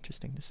that'll be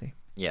interesting to see.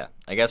 Yeah,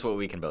 I guess what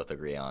we can both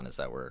agree on is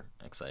that we're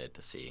excited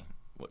to see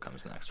what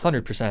comes next.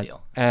 100%.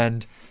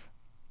 And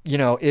you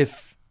know,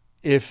 if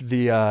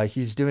the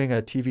he's doing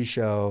a TV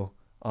show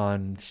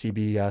on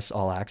CBS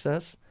All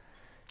Access.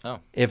 Oh.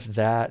 If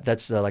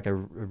that's like a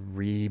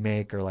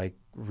remake or like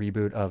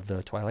reboot of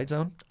the Twilight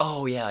Zone.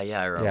 Oh yeah,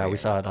 I remember. Yeah, we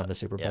saw it on the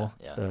Super Bowl.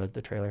 Yeah.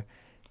 The trailer.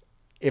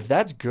 If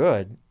that's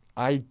good,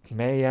 I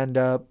may end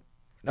up.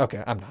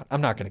 Okay,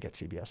 I'm not going to get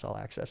CBS All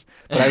Access,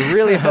 but I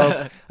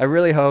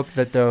really hope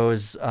that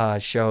those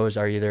shows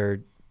are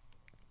either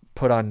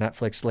put on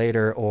Netflix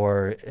later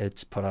or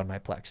it's put on my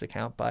Plex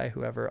account by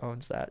whoever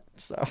owns that.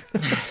 So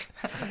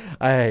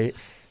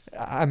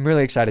I'm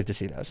really excited to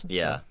see those.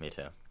 Yeah, me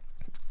too.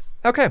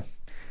 Okay.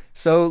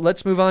 So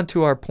let's move on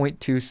to our point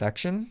 2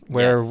 section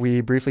where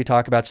we briefly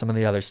talk about some of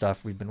the other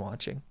stuff we've been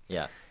watching.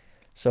 Yeah.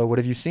 So what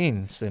have you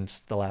seen since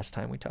the last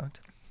time we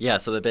talked? Yeah,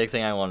 so the big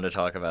thing I wanted to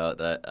talk about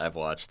that I've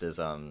watched is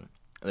the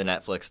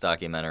Netflix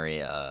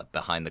documentary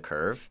Behind the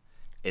Curve.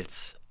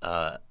 It's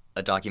a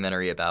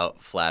documentary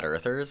about flat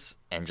earthers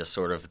and just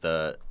sort of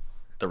the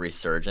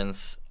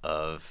resurgence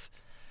of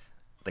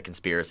the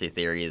conspiracy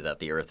theory that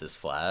the earth is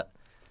flat.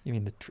 You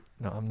mean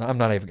no, I'm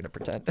not even going to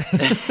pretend.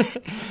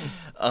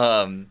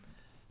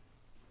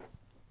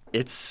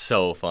 It's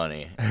so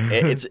funny.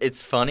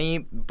 It's funny,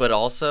 but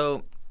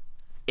also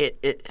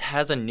it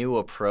has a new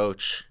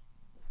approach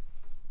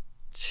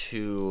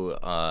to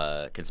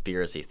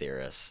conspiracy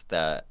theorists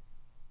that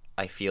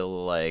I feel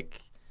like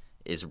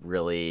is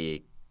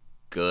really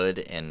good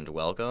and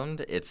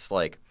welcomed. It's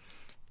like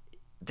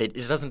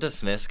it doesn't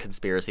dismiss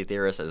conspiracy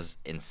theorists as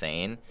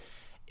insane.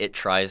 it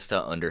tries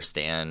to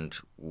understand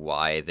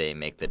why they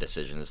make the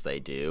decisions they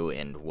do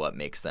and what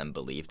makes them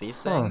believe these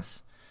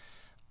things.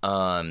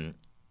 And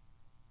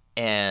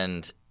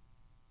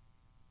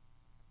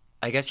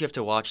I guess you have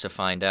to watch to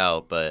find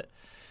out, but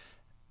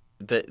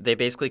they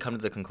basically come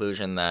to the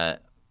conclusion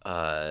that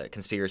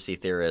conspiracy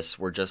theorists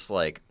were just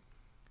like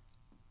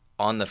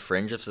on the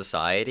fringe of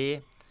society,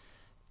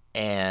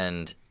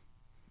 and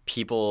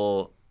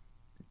people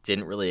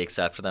didn't really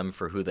accept them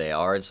for who they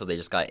are, and so they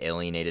just got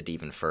alienated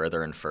even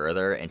further and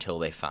further until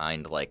they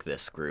find like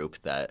this group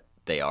that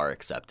they are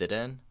accepted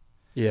in.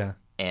 Yeah.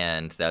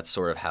 And that's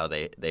sort of how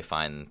they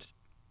find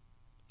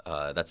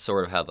that's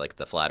sort of how like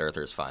the flat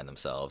earthers find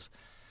themselves.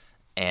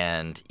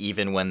 And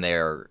even when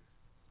they're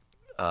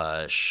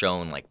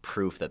shown like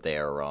proof that they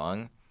are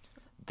wrong,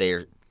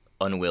 they're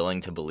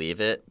unwilling to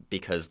believe it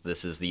because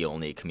this is the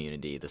only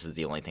community, this is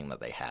the only thing that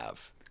they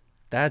have.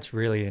 That's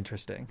really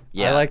interesting.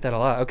 Yeah. I like that a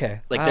lot.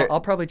 Okay. Like I'll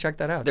probably check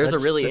that out. There's a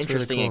really that's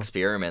interesting cool.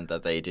 experiment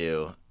that they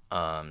do,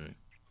 and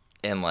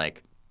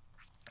like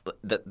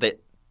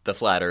the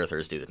flat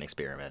earthers do an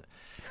experiment,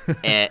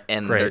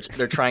 and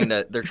they're trying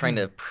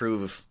to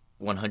prove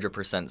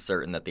 100%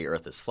 certain that the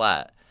Earth is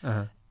flat.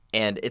 Uh-huh.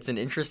 And it's an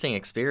interesting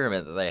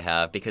experiment that they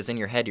have because in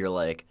your head you're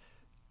like,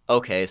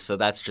 okay, so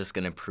that's just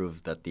going to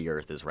prove that the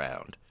Earth is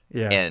round.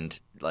 Yeah. And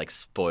like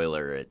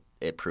spoiler,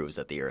 it proves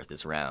that the Earth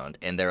is round,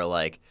 and they're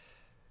like,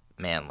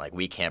 man, like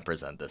we can't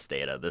present this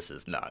data. This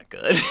is not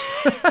good.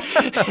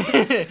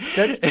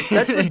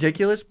 That's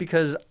ridiculous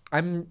because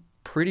I'm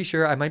pretty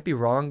sure, I might be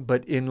wrong,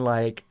 but in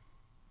like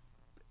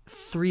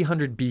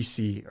 300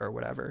 BC or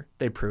whatever,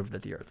 they proved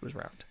that the Earth was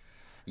round.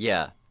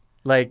 Yeah.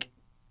 Like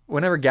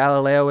whenever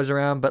Galileo was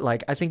around, but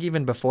like I think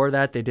even before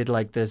that, they did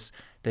like this.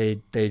 They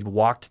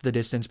walked the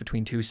distance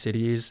between two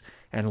cities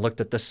and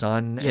looked at the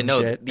sun and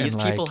shit. These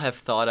and people like, have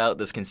thought out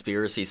this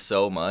conspiracy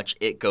so much,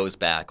 it goes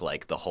back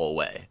like the whole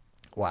way.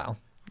 Wow.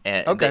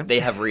 And Okay.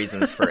 they have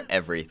reasons for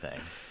everything.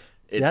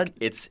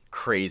 It's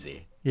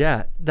crazy.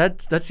 Yeah,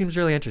 that seems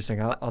really interesting.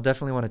 I'll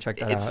definitely want to check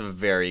that It's out. a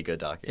very good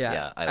documentary.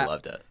 Yeah, I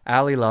loved it.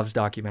 Allie loves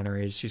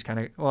documentaries. She's kind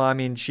of, well, I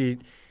mean, she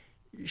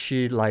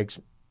likes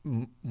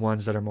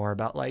ones that are more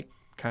about like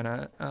kind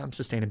of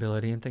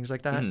sustainability and things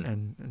like that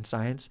and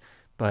science.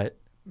 But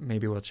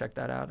maybe we'll check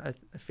that out.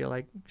 I feel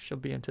like she'll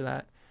be into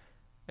that.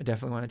 I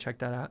definitely want to check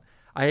that out.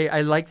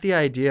 I like the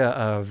idea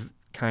of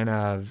kind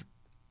of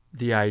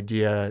the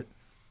idea.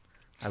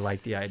 I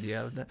like the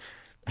idea of that.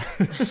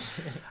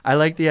 I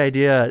like the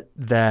idea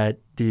that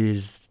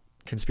these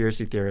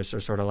conspiracy theorists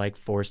are sort of like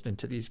forced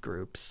into these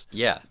groups.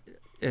 Yeah.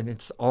 And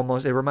it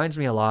reminds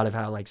me a lot of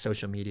how like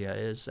social media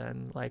is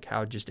and like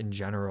how just in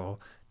general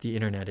the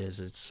internet is.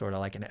 It's sort of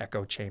like an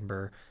echo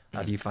chamber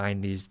of you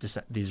find these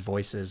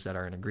voices that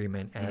are in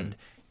agreement and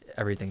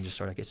everything just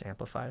sort of gets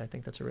amplified. I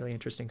think that's a really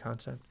interesting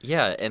concept.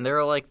 Yeah, and there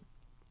are like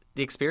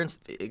the experiments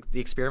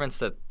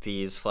that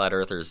these flat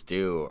earthers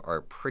do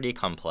are pretty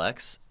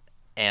complex.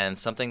 And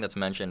something that's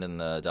mentioned in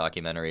the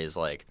documentary is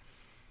like,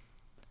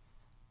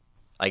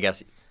 I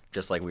guess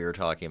just like we were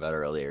talking about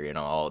earlier, you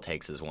know, all it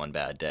takes is one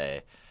bad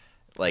day.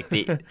 Like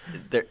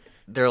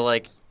they're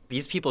like,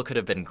 these people could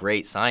have been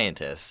great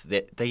scientists.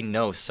 They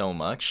know so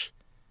much,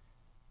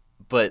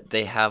 but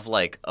they have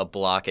like a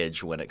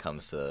blockage when it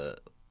comes to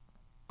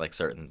like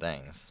certain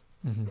things.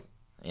 Mm-hmm.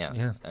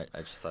 Yeah.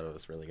 I just thought it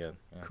was really good.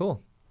 Yeah.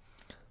 Cool.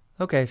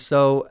 Okay,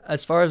 so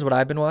as far as what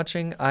I've been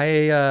watching, I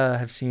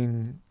have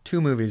seen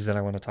 2 movies that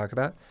I want to talk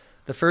about.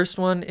 The first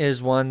one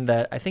is one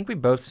that I think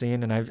we've both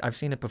seen, and I've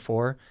seen it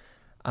before.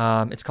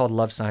 It's called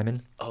Love,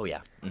 Simon. Oh,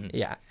 yeah. Mm-hmm.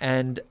 Yeah,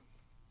 and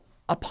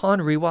upon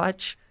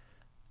rewatch,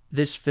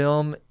 this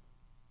film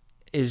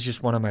is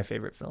just one of my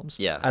favorite films.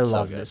 Yeah, I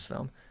love so good. this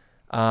film.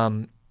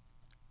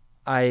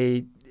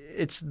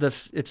 It's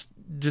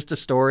just a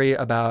story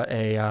about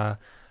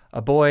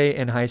a boy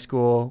in high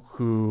school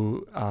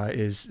who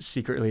is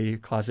secretly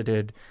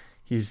closeted.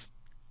 He's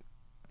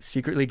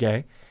secretly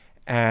gay,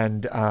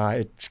 and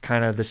it's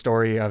kind of the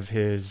story of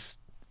his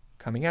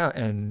coming out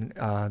and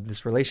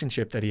this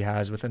relationship that he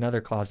has with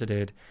another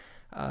closeted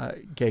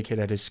gay kid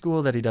at his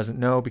school that he doesn't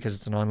know because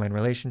it's an online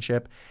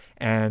relationship.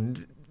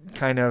 And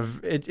kind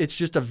of it's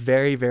just a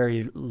very,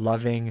 very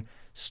loving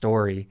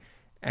story,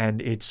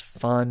 and it's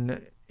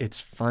fun, it's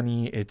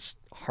funny, it's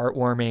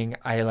heartwarming.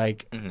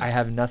 I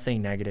have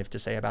nothing negative to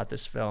say about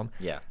this film.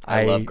 Yeah,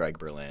 I love Greg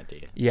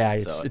Berlanti. Yeah,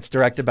 it's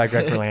directed by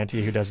Greg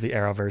Berlanti, who does the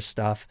Arrowverse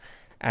stuff.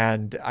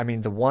 And I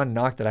mean, the one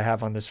knock that I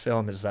have on this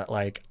film is that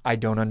like I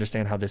don't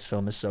understand how this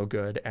film is so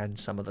good, and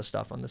some of the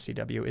stuff on the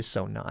CW is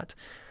so not.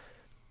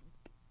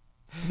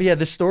 But yeah,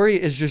 the story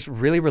is just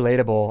really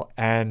relatable,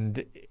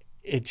 and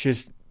it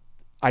just,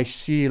 I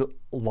see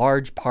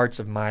large parts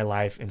of my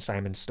life in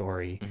Simon's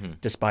story,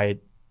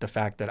 despite the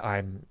fact that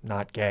I'm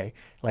not gay.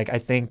 Like, I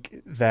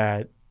think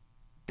that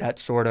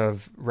sort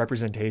of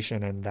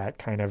representation and that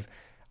kind of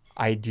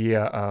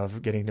idea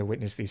of getting to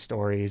witness these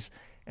stories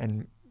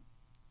and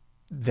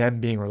them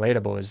being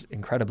relatable is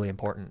incredibly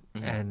important.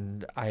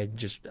 And I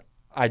just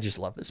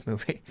love this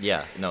movie.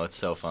 Yeah, no, it's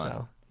so fun.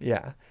 So,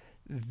 yeah.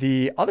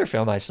 The other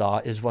film I saw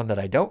is one that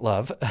I don't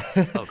love.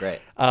 Oh, great.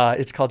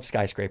 It's called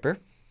Skyscraper,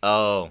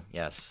 Oh,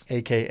 yes.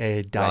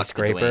 a.k.a. Die Rock the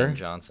Scraper, Dwayne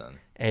Johnson.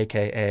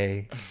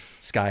 a.k.a.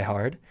 Sky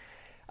Hard.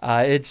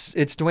 It's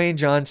Dwayne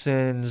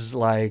Johnson's,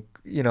 like,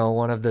 you know,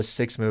 one of the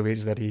 6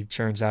 movies that he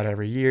churns out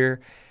every year.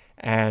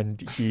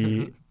 And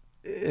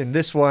in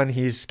this one,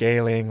 he's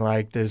scaling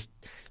like this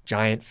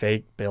giant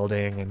fake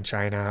building in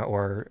China,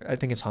 or I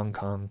think it's Hong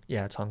Kong.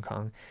 Yeah, it's Hong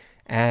Kong.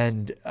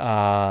 And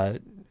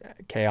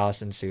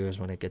chaos ensues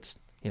when it gets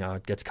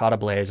caught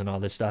ablaze and all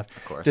this stuff.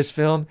 Of course. This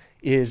film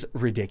is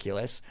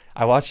ridiculous.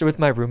 I watched it with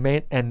my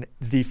roommate, and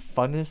the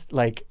funnest,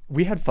 like,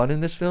 we had fun in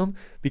this film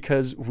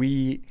because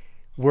we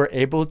were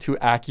able to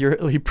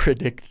accurately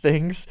predict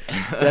things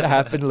that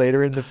happen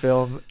later in the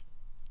film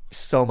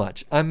so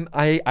much.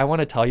 I want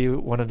to tell you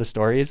one of the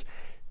stories,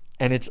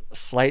 and it's a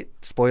slight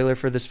spoiler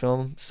for this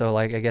film. So,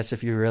 like, I guess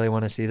if you really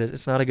want to see this,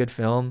 it's not a good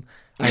film.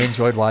 I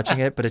enjoyed watching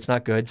it, but it's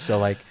not good. So,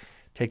 like,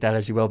 take that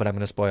as you will, but I'm going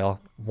to spoil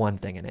one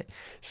thing in it.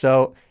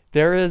 So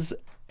there is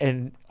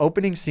an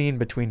opening scene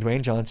between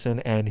Dwayne Johnson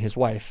and his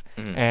wife.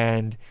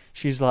 And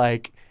he's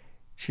like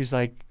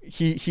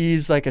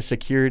a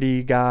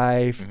security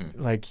guy,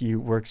 like he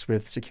works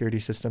with security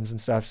systems and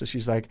stuff. So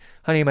she's like,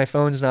 honey, my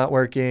phone's not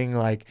working.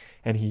 Like,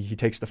 and he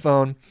takes the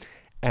phone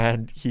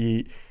and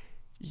he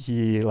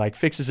like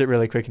fixes it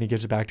really quick and he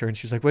gives it back to her. And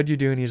she's like, what'd you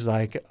do? And he's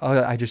like,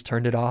 oh, I just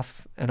turned it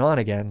off and on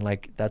again.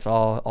 Like, that's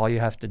all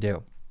you have to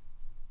do.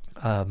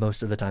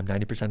 Most of the time,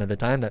 90% of the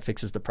time, that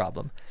fixes the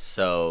problem.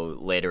 So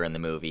later in the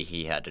movie,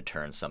 he had to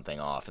turn something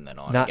off and then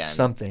on Not again.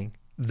 something,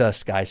 the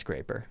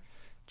skyscraper.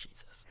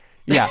 Jesus.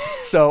 Yeah.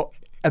 So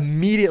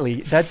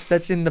immediately,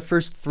 that's in the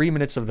first 3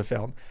 minutes of the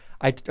film.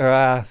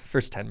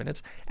 First 10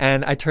 minutes.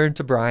 And I turned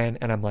to Brian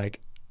and I'm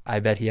like, I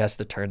bet he has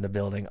to turn the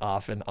building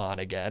off and on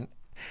again.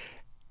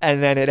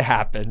 And then it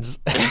happens.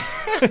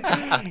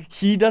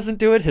 He doesn't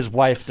do it. His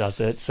wife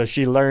does it. So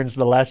she learns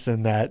the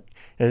lesson that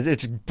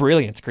it's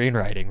brilliant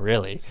screenwriting,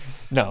 really.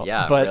 No,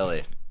 Yeah, but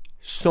really.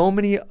 so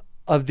many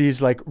of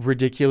these like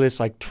ridiculous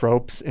like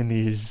tropes in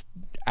these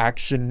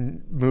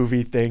action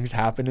movie things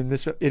happen in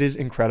this. It is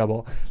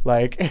incredible.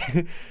 Like,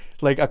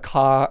 like a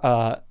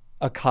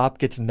cop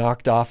gets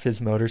knocked off his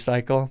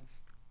motorcycle,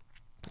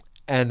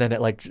 and then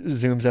it like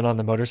zooms in on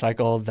the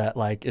motorcycle that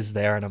like is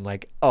there, and I'm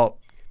like, oh,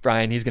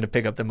 Brian, he's gonna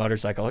pick up the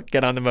motorcycle.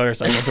 Get on the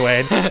motorcycle,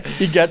 Dwayne.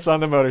 He gets on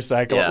the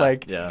motorcycle.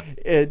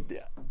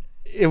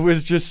 It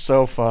was just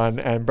so fun,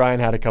 and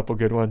Brian had a couple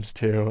good ones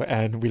too,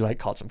 and we like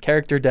called some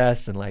character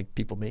deaths and like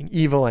people being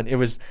evil, and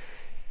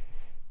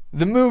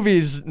the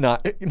movie's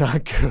not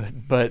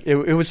good, but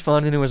it was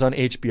fun, and it was on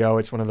HBO.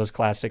 It's one of those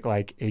classic,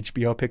 like,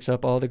 HBO picks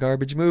up all the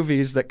garbage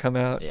movies that come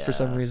out for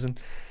some reason.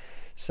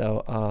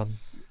 So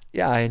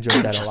yeah, I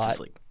enjoyed that a lot.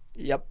 League.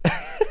 Yep.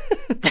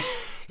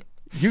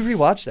 You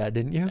rewatched that,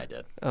 didn't you? I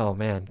did. Oh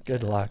man,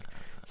 good luck.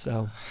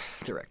 So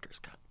Director's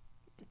cut.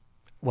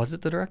 was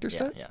it the director's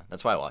cut? Yeah,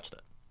 that's why I watched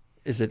it.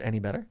 Is it any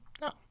better?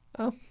 No.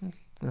 Oh.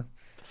 Yeah.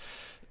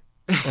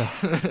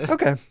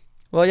 Okay.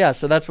 Well, yeah,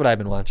 so that's what I've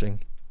been watching.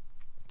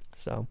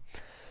 So,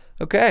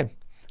 okay.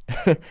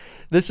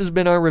 This has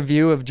been our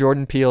review of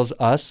Jordan Peele's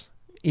Us.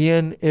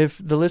 Ian,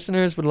 if the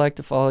listeners would like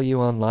to follow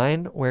you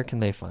online, where can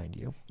they find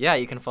you? Yeah,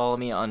 you can follow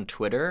me on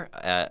Twitter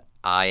at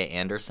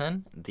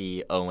 @IAnderson.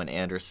 The Owen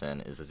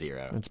Anderson is a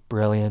 0. It's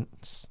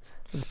brilliant.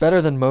 It's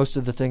better than most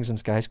of the things in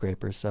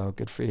Skyscraper, so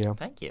good for you.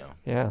 Thank you.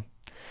 Yeah.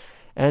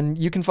 And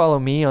you can follow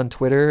me on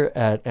Twitter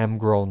at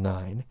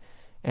mgroll9.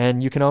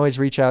 And you can always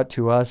reach out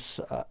to us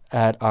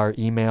at our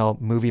email,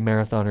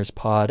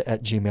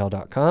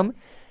 moviemarathonerspod@gmail.com.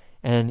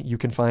 And you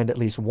can find at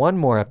least one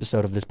more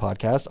episode of this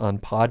podcast on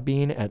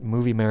Podbean at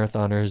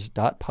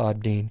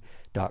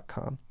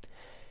moviemarathoners.podbean.com.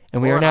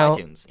 And we Or are now,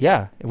 iTunes.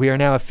 yeah, we are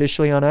now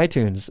officially on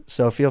iTunes.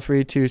 So feel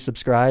free to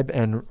subscribe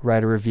and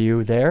write a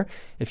review there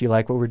if you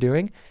like what we're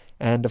doing.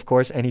 And of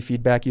course, any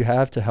feedback you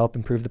have to help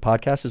improve the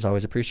podcast is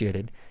always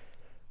appreciated.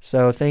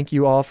 So thank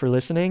you all for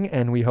listening,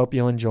 and we hope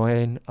you'll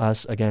join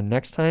us again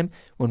next time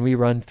when we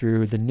run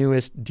through the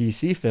newest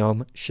DC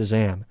film,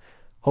 Shazam.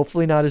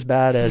 Hopefully not as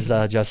bad as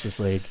Justice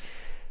League.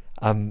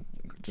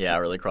 Yeah, I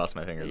really crossed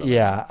my fingers on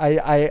Yeah,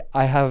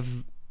 I have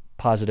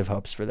positive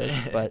hopes for this,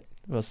 but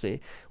we'll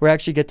see. We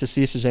actually get to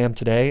see Shazam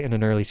today in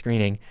an early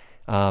screening,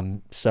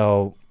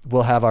 so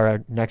we'll have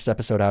our next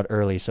episode out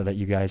early so that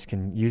you guys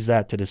can use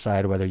that to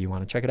decide whether you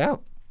want to check it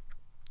out.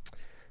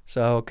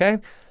 So, okay,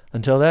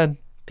 until then.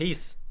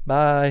 Peace.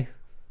 Bye.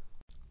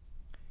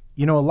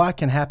 You know, a lot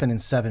can happen in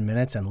 7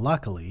 minutes, and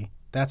luckily,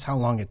 that's how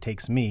long it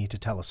takes me to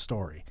tell a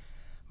story.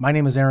 My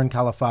name is Aaron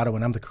Califato,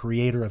 and I'm the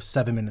creator of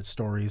 7 Minute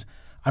Stories.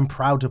 I'm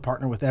proud to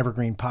partner with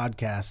Evergreen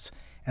Podcasts,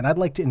 and I'd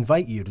like to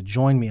invite you to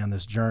join me on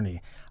this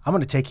journey. I'm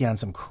going to take you on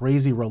some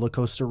crazy roller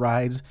coaster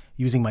rides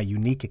using my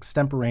unique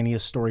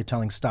extemporaneous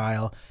storytelling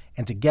style,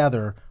 and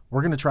together,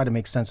 we're going to try to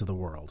make sense of the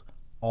world,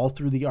 all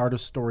through the art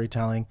of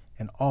storytelling,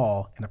 and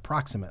all in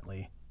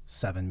approximately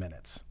 7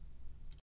 minutes.